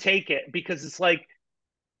need it. to take it because it's like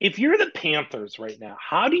if you're the Panthers right now,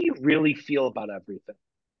 how do you really feel about everything?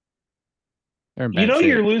 They're in You bad know shape.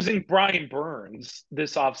 you're losing Brian Burns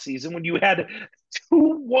this offseason when you had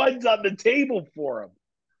 2 1s on the table for him.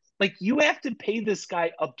 Like you have to pay this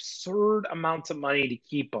guy absurd amounts of money to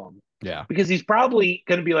keep him. Yeah. Because he's probably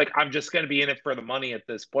going to be like, I'm just going to be in it for the money at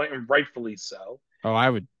this point, and rightfully so. Oh, I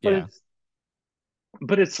would. But Yeah.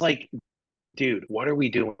 it's like, dude, what are we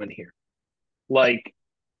doing here? Like,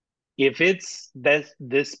 if it's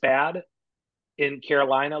this bad, in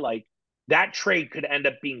Carolina, like that trade could end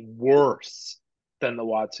up being worse than the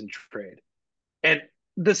Watson trade. And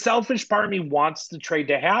the selfish part of me wants the trade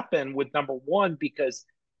to happen with number one, because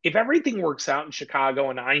if everything works out in Chicago,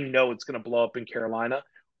 and I know it's going to blow up in Carolina,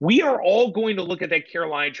 we are all going to look at that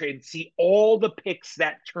Carolina trade and see all the picks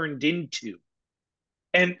that turned into.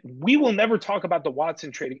 And we will never talk about the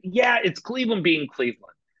Watson trade. Yeah, it's Cleveland being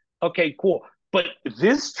Cleveland. Okay, cool. But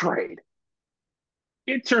this trade,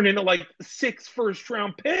 it turned into like 6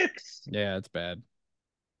 first-round picks. Yeah, it's bad.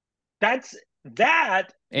 That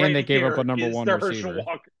And they right gave up a there number is one the Herschel receiver.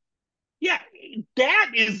 Walker. Yeah,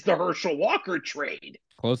 that is the Herschel Walker trade.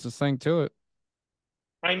 Closest thing to it.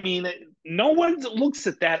 I mean, no one looks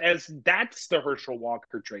at that as that's the Herschel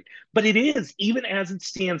Walker trade, but it is, even as it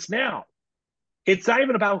stands now. It's not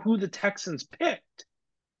even about who the Texans picked.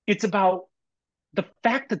 It's about the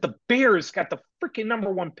fact that the Bears got the freaking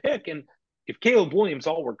number one pick. And if Caleb Williams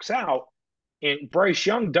all works out and Bryce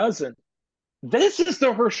Young doesn't, this is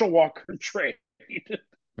the Herschel Walker trade.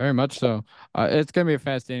 Very much so. It's gonna be a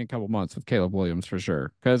fascinating couple months with Caleb Williams for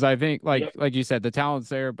sure. Because I think, Yep. like you said, the talent's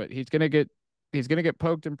there, but he's gonna get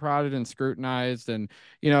poked and prodded and scrutinized, and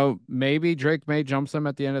maybe Drake May jumps him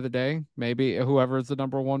at the end of the day. Maybe whoever's the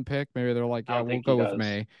number one pick, maybe they're like, I yeah, don't we'll think he go with does.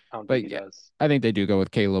 May. I don't think But he yeah, does. I think they do go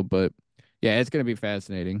with Caleb. But yeah, it's gonna be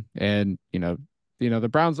fascinating. And the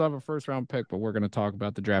Browns will have a first round pick, but we're gonna talk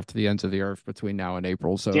about the draft to the ends of the earth between now and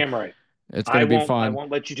April. So Damn right. it's I gonna be won't. I fun.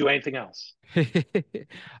 won't let you do anything else.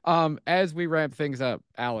 As we wrap things up,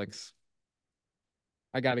 Alex,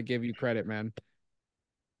 I got to give you credit, man.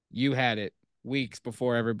 You had it weeks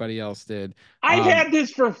before everybody else did. I've Um, had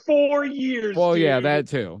this for 4 years, well, yeah, dude.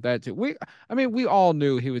 that too. I mean, we all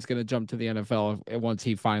knew he was going to jump to the NFL once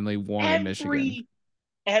he finally won in Michigan,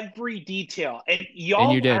 Every detail, and and you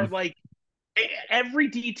y'all are did. like every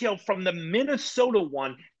detail from the Minnesota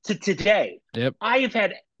one to today. Yep. I have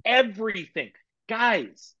had everything,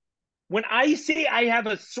 guys. When I say I have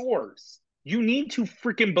a source, you need to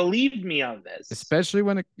freaking believe me on this. Especially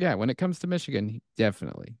when it comes to Michigan,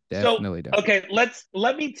 definitely, So, definitely, definitely. okay,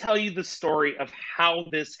 let me tell you the story of how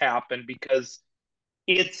this happened, because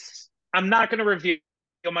I'm not going to reveal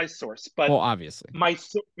my source, but Well, obviously.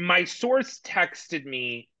 my source texted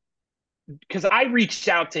me because I reached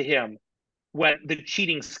out to him when the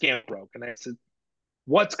cheating scam broke, and I said,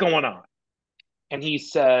 "What's going on?" And he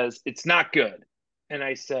says, "It's not good." And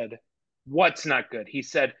I said, "What's not good?" He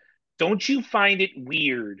said, "Don't you find it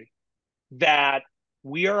weird that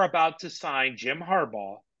we are about to sign Jim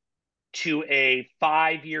Harbaugh to a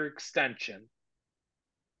 5-year extension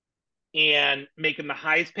and make him the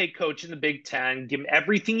highest paid coach in the Big Ten, give him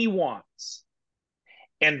everything he wants,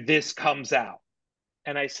 and this comes out?"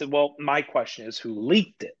 And I said, "Well, my question is, who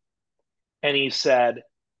leaked it?" And he said,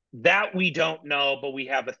 "That we don't know, but we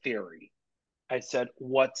have a theory." I said,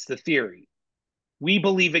 "What's the theory?" "We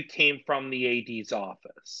believe it came from the AD's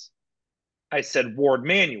office." I said, "Ward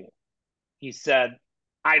Manuel." He said,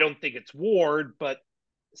 "I don't think it's Ward, but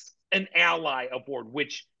an ally of Ward,"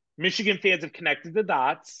 which Michigan fans have connected the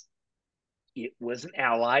dots. It was an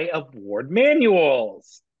ally of Ward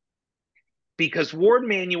Manuel's, because Ward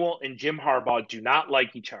Manuel and Jim Harbaugh do not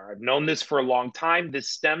like each other. I've known this for a long time. This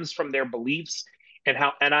stems from their beliefs and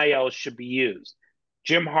how NIL should be used.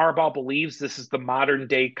 Jim Harbaugh believes this is the modern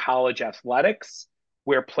day college athletics,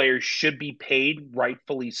 where players should be paid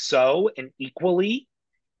rightfully so and equally.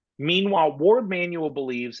 Meanwhile, Ward Manuel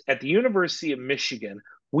believes at the University of Michigan,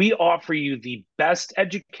 we offer you the best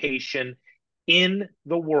education in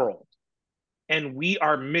the world, and we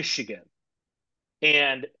are Michigan.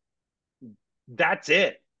 And that's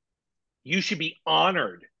it. You should be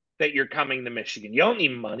honored that you're coming to Michigan. You don't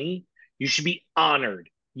need money. You should be honored.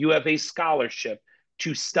 You have a scholarship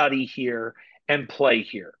to study here and play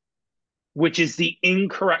here, which is the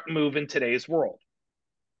incorrect move in today's world.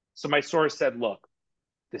 So my source said, "Look,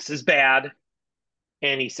 this is bad."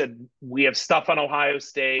 And he said, "We have stuff on Ohio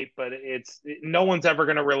State, but no one's ever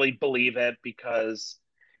going to really believe it because,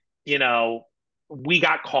 you know, we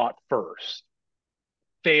got caught first."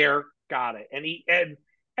 Fair, got it. And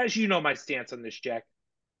as you know, my stance on this, Jack,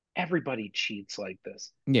 everybody cheats like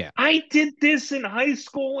this. Yeah. I did this in high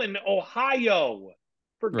school in Ohio.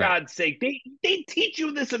 For Right. God's sake, they teach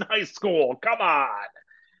you this in high school. Come on.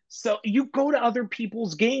 So you go to other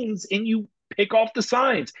people's games and you pick off the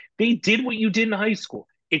signs. They did what you did in high school.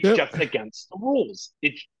 It's Yep. just against the rules.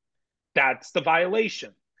 That's the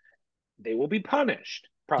violation. They will be punished.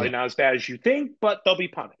 Probably Yeah. not as bad as you think, but they'll be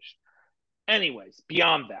punished. Anyways,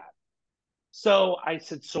 beyond that. So I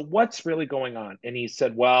said, "So what's really going on?" And he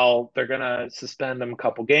said, "Well, they're going to suspend them a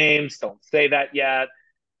couple games. Don't say that yet.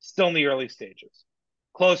 Still in the early stages."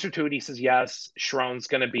 Closer to it, he says, yes, Sharon's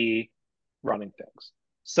going to be running things.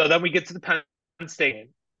 So then we get to the Penn State game.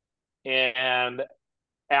 And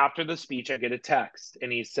after the speech, I get a text.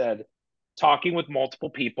 And he said, talking with multiple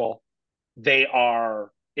people, they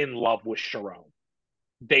are in love with Sharon.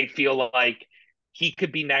 They feel like he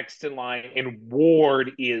could be next in line. And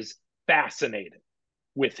Ward is fascinated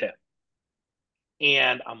with him.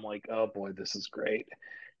 And I'm like, oh boy, this is great.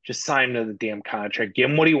 Just sign him to the damn contract. Give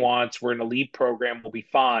him what he wants. We're in a elite program. We'll be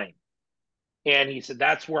fine. And he said,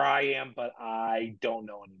 that's where I am, but I don't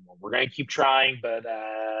know anymore. We're going to keep trying, but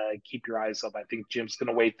keep your eyes up. I think Jim's going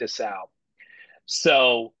to wait this out.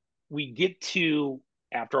 So we get to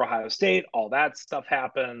after Ohio State, all that stuff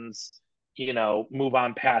happens, move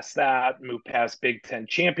on past that, move past Big Ten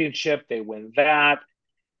championship. They win that.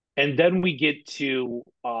 And then we get to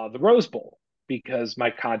the Rose Bowl because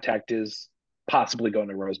my contact is possibly going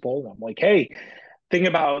to Rose Bowl. I'm like, hey, think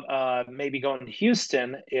about maybe going to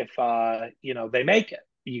Houston if they make it.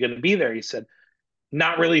 You going to be there? He said,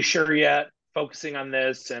 not really sure yet. Focusing on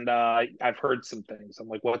this, and I've heard some things. I'm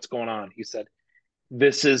like, what's going on? He said,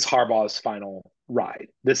 this is Harbaugh's final ride.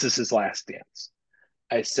 This is his last dance.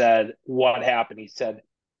 I said, what happened? He said,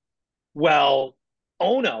 well,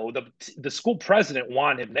 Ono, the school president,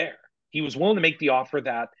 wanted him there. He was willing to make the offer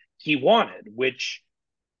that he wanted, which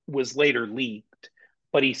was later leaked.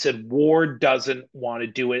 But he said Ward doesn't want to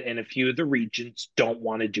do it, and a few of the regents don't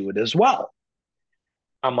want to do it as well.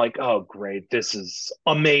 I'm like, oh, great. This is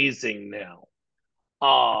amazing now.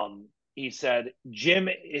 He said Jim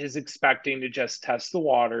is expecting to just test the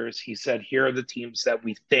waters. He said, here are the teams that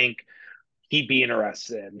we think he'd be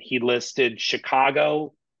interested in. He listed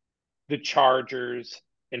Chicago, the Chargers,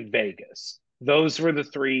 and Vegas. Those were the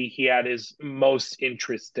three he had his most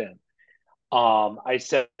interest in. I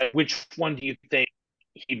said, which one do you think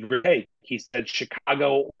he'd take? He said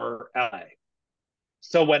Chicago or LA.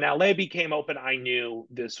 So when LA became open, I knew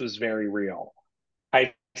this was very real.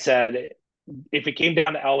 I said, if it came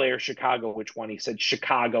down to LA or Chicago, which one? He said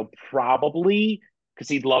Chicago probably, because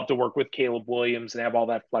he'd love to work with Caleb Williams and have all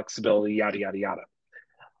that flexibility, yada, yada, yada.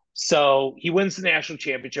 So he wins the national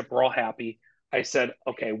championship. We're all happy. I said,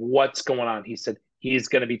 okay, what's going on? He said, he's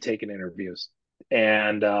going to be taking interviews.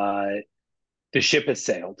 And the ship has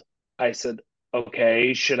sailed. I said,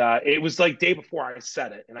 okay, should I? It was like day before I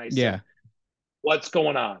said it. And I said, what's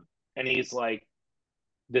going on? And he's like,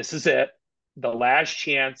 this is it. The last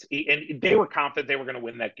chance. And they were confident they were going to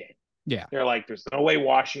win that game. Yeah. They're like, there's no way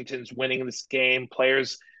Washington's winning this game.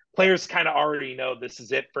 Players kind of already know this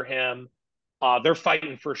is it for him. They're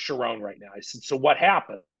fighting for Sharon right now. I said, so what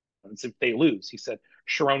happens if they lose? He said,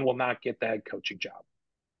 Sharon will not get the head coaching job.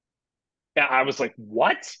 And I was like,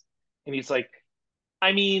 what? And he's like,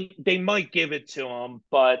 I mean, they might give it to him,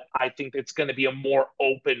 but I think it's going to be a more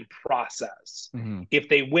open process. Mm-hmm. If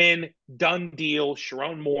they win, done deal,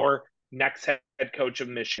 Sharon Moore, next head coach of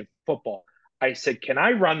Michigan football. I said, can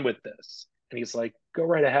I run with this? And he's like, go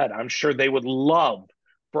right ahead. I'm sure they would love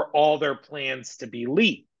for all their plans to be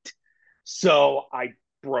leaked. So I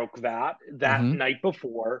broke that night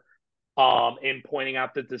before in pointing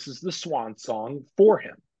out that this is the swan song for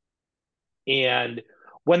him. And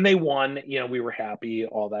when they won, we were happy,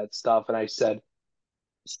 all that stuff. And I said,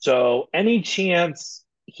 so any chance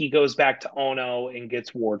he goes back to Ono and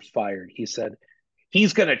gets Ward fired? He said,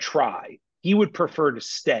 he's going to try. He would prefer to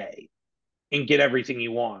stay and get everything he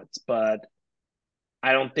wants, but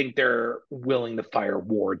I don't think they're willing to fire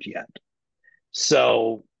Ward yet.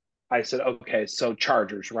 So I said, okay, so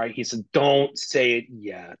Chargers, right? He said, don't say it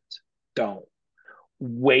yet. Don't.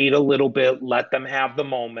 Wait a little bit. Let them have the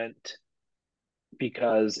moment.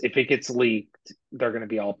 Because if it gets leaked, they're going to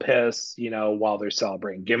be all pissed, while they're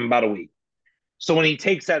celebrating. Give them about a week. So when he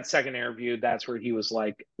takes that second interview, that's where he was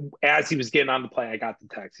like, as he was getting on the plane, I got the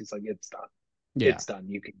text. He's like, it's done. Yeah. It's done.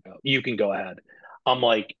 You can go. You can go ahead. I'm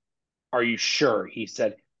like, are you sure? He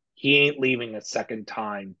said, he ain't leaving a second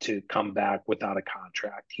time to come back without a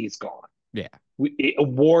contract. He's gone. Yeah.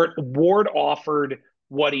 Ward offered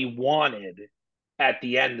what he wanted at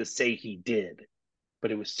the end to say he did,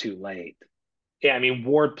 but it was too late. Yeah, I mean,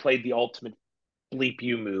 Ward played the ultimate bleep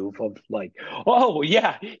you move of like, oh,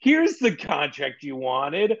 yeah, here's the contract you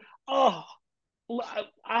wanted. Oh,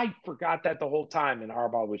 I forgot that the whole time. And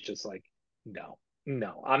Harbaugh was just like, no,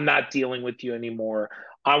 I'm not dealing with you anymore.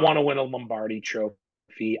 I want to win a Lombardi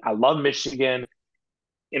trophy. I love Michigan.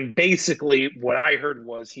 And basically what I heard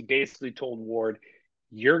was he basically told Ward,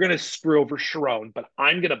 you're going to screw over Sharon, but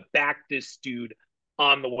I'm going to back this dude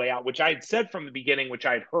on the way out, which I had said from the beginning, which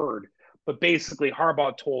I'd heard. But basically,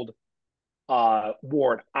 Harbaugh told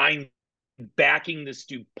Ward, I'm backing this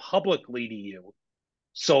dude publicly to you.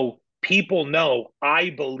 So people know I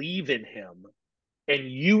believe in him, and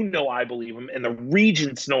you know I believe him, and the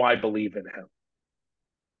Regents know I believe in him.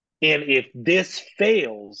 And if this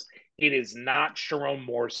fails, it is not Sharon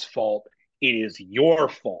Moore's fault. It is your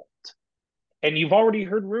fault. And you've already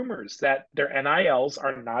heard rumors that their NILs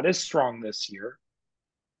are not as strong this year,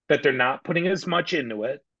 that they're not putting as much into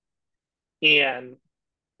it. And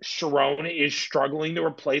Sharon is struggling to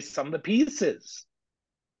replace some of the pieces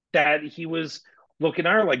that he was looking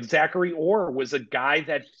at. Like Zachary Orr was a guy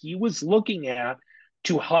that he was looking at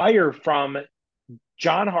to hire from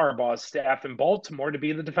John Harbaugh's staff in Baltimore to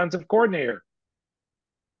be the defensive coordinator.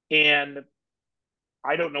 And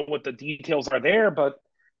I don't know what the details are there, but,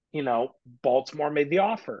 Baltimore made the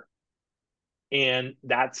offer. And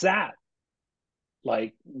that's that.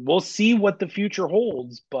 Like, we'll see what the future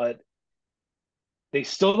holds, but they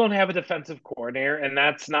still don't have a defensive coordinator, and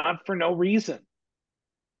that's not for no reason.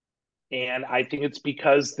 And I think it's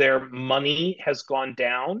because their money has gone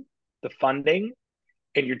down, the funding.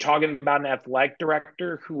 And you're talking about an athletic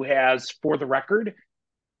director who has, for the record,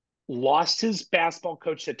 lost his basketball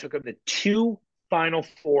coach that took him to 2 Final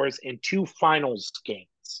Fours and 2 finals games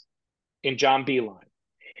in John Beilein.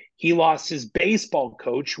 He lost his baseball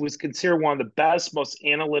coach, who was considered one of the best, most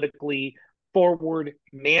analytically forward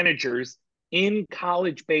managers in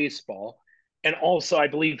college baseball. And also, I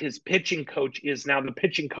believe his pitching coach is now the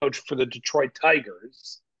pitching coach for the Detroit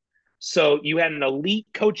Tigers. So you had an elite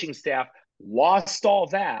coaching staff, lost all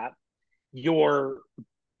that. Your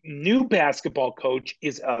new basketball coach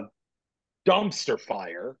is a dumpster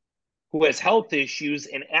fire who has health issues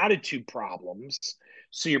and attitude problems.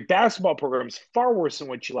 So your basketball program is far worse than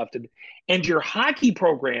what you left it. And your hockey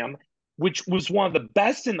program, which was one of the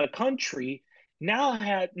best in the country, now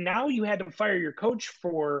you had to fire your coach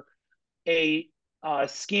for a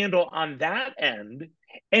scandal on that end.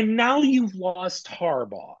 And now you've lost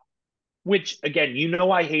Harbaugh, which, again,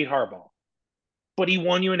 I hate Harbaugh, but he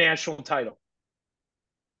won you a national title.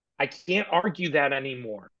 I can't argue that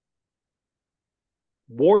anymore.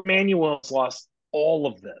 Warde Manuel's lost all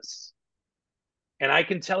of this. And I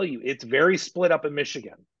can tell you, it's very split up in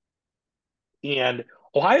Michigan. And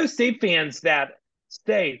Ohio State fans that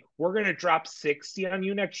say, we're going to drop 60 on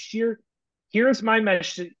you next year, here's my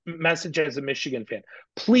message as a Michigan fan.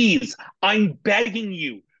 Please, I'm begging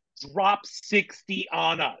you, drop 60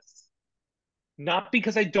 on us. Not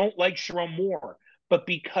because I don't like Sharon Moore, but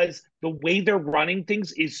because the way they're running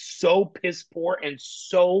things is so piss poor and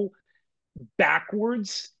so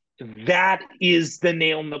backwards. That is the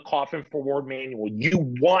nail in the coffin for Warde Manuel. You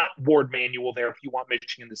want Warde Manuel there if you want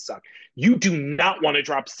Michigan to suck. You do not want to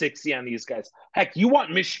drop 60 on these guys. Heck, you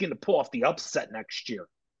want Michigan to pull off the upset next year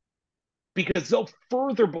because they'll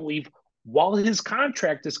further believe, while his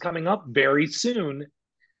contract is coming up very soon,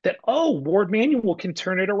 that, Warde Manuel can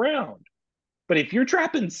turn it around. But if you're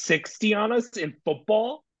dropping 60 on us in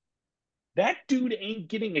football, that dude ain't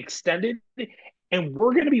getting extended. And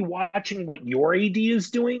we're going to be watching what your AD is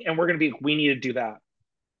doing, and we're going to be, we need to do that.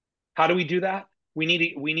 How do we do that? We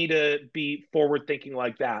need to be forward thinking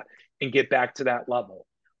like that and get back to that level,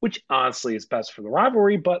 which honestly is best for the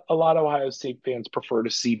rivalry. But a lot of Ohio State fans prefer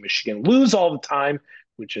to see Michigan lose all the time,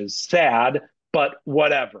 which is sad, but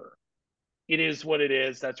whatever. It is what it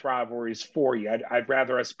is. That's rivalries for you. I'd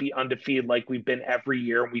rather us be undefeated like we've been every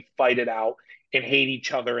year, and we fight it out and hate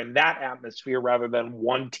each other in that atmosphere rather than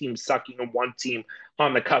one team sucking and one team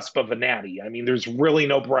on the cusp of a natty. I mean, there's really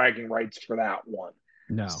no bragging rights for that one.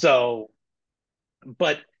 No. So,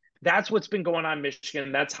 but that's what's been going on in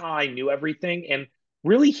Michigan. That's how I knew everything. And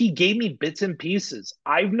really, he gave me bits and pieces.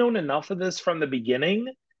 I've known enough of this from the beginning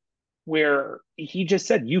where he just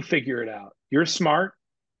said, you figure it out. You're smart.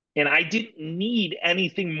 And I didn't need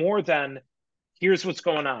anything more than, here's what's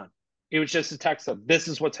going on. It was just a text of, this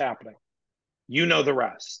is what's happening. You know the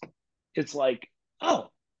rest. It's like, oh,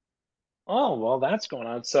 well, that's going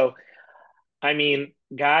on. So, I mean,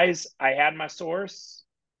 guys, I had my source.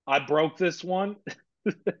 I broke this one.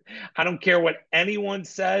 I don't care what anyone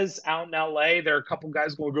says out in LA. There are a couple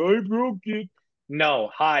guys going, I broke it. No,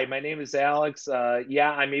 hi, my name is Alex.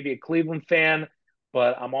 Yeah, I may be a Cleveland fan,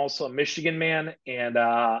 but I'm also a Michigan man. And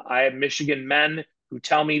I have Michigan men who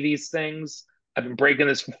tell me these things. I've been breaking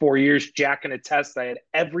this for 4 years. Jack can attest I had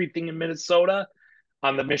everything in Minnesota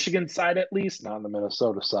on the Michigan side, at least, not on the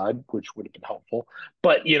Minnesota side, which would have been helpful.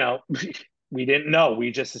 But, we didn't know.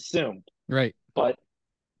 We just assumed. Right. But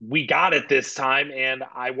we got it this time, and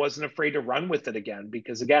I wasn't afraid to run with it again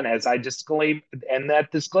because, again, as I disclaim and that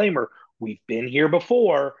disclaimer, we've been here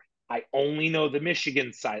before. I only know the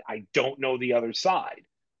Michigan side. I don't know the other side.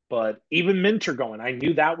 But even Minter going, I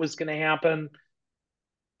knew that was going to happen.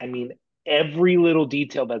 I mean, every little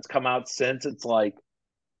detail that's come out since, it's like,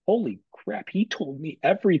 holy crap, he told me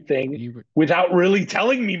everything You without really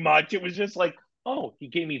telling me much. It was just like, oh, he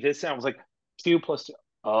gave me this. And I was like, 2 plus 2.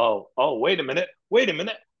 Oh, wait a minute. Wait a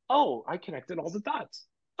minute. Oh, I connected all the dots.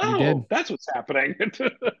 you did. Oh, that's what's happening.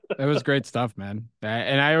 It was great stuff, man.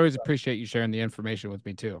 And I always appreciate you sharing the information with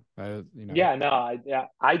me too. Yeah, no,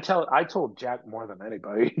 I told Jack more than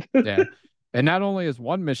anybody. Yeah. And not only is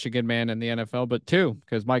one Michigan man in the NFL, but two,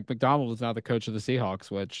 because Mike McDonald is now the coach of the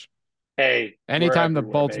Seahawks, which Hey, we're anytime the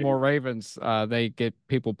everywhere, Baltimore baby. Ravens they get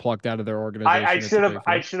people plucked out of their organization, it's a great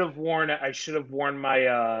I feeling. should have worn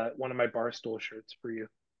my one of my Barstool shirts for you.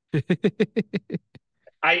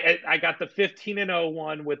 I got the 15-0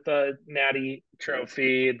 one with the Natty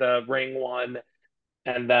trophy, the ring one,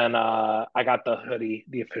 and then I got the hoodie,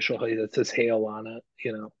 the official hoodie that says Hale on it,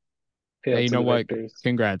 Hale Hey, you to know the what? victors.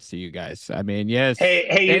 Congrats to you guys. I mean, yes,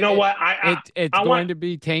 Hey, you know what? it's I want going to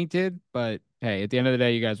be tainted, but hey, at the end of the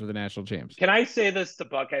day, you guys were the national champs. can I say this to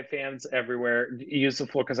Buckeye fans everywhere? Use the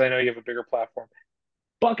floor because I know you have a bigger platform.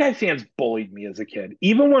 Buckeye fans bullied me as a kid.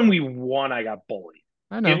 Even when we won, I got bullied.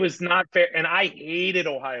 I It know. was not fair, and I hated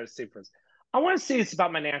Ohio State for this. I want to say this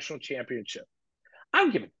about my national championship. I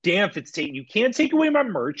don't give a damn if it's taken. You can't take away my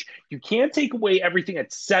merch. You can't take away everything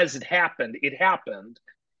that says it happened. It happened.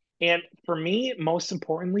 And for me, most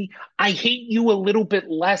importantly, I hate you a little bit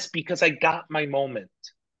less because I got my moment.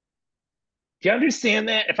 Do you understand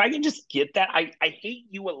that? If I can just get that, I hate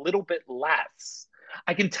you a little bit less.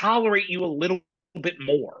 I can tolerate you a little bit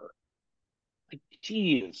more. Like,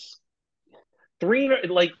 geez, three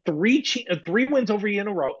wins over you in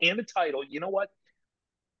a row and a title. You know what?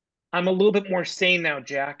 I'm a little bit more sane now,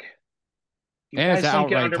 Jack. You And it's guys an don't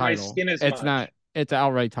get outright under my title. skin as It's much. not. It's an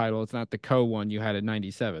outright title. It's not the one you had in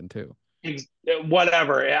 '97 too.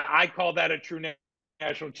 Whatever. I call that a true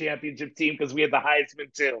national championship team because we had the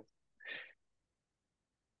Heisman too.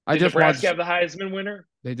 I Did just Nebraska watched. have the Heisman winner?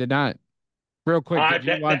 They did not. Real quick, I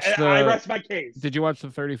rest my case. Did you watch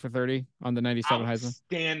the 30 for 30 on the '97 Heisman?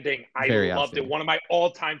 Outstanding. I Very loved it. outstanding. One of my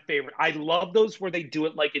all-time favorite. I love those where they do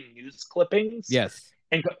it like in news clippings Yes,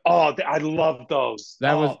 and go, oh, I love those.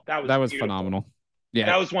 Oh, that that was was beautiful. phenomenal. Yeah,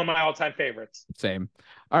 That was one of my all-time favorites. same.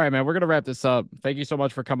 All right, man. We're gonna wrap this up. Thank you so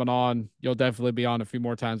much for coming on. You'll definitely be on a few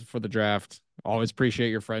more times before the draft. Always appreciate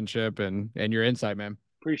your friendship and your insight, man.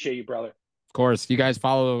 Appreciate you, brother. Of course, you guys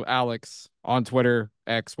follow Alex on Twitter,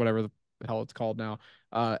 X, whatever the hell it's called now,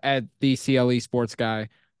 at the CLE Sports Guy.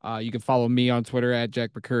 You can follow me on Twitter at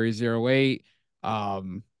Jack McCurry08,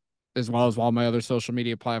 as well as all my other social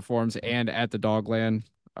media platforms and at the Dogland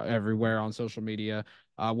everywhere on social media.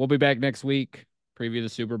 We'll be back next week, preview the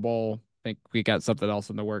Super Bowl. I think we got something else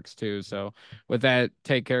in the works too. So with that,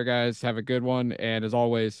 take care, guys. Have a good one. And as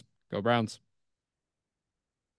always, go Browns.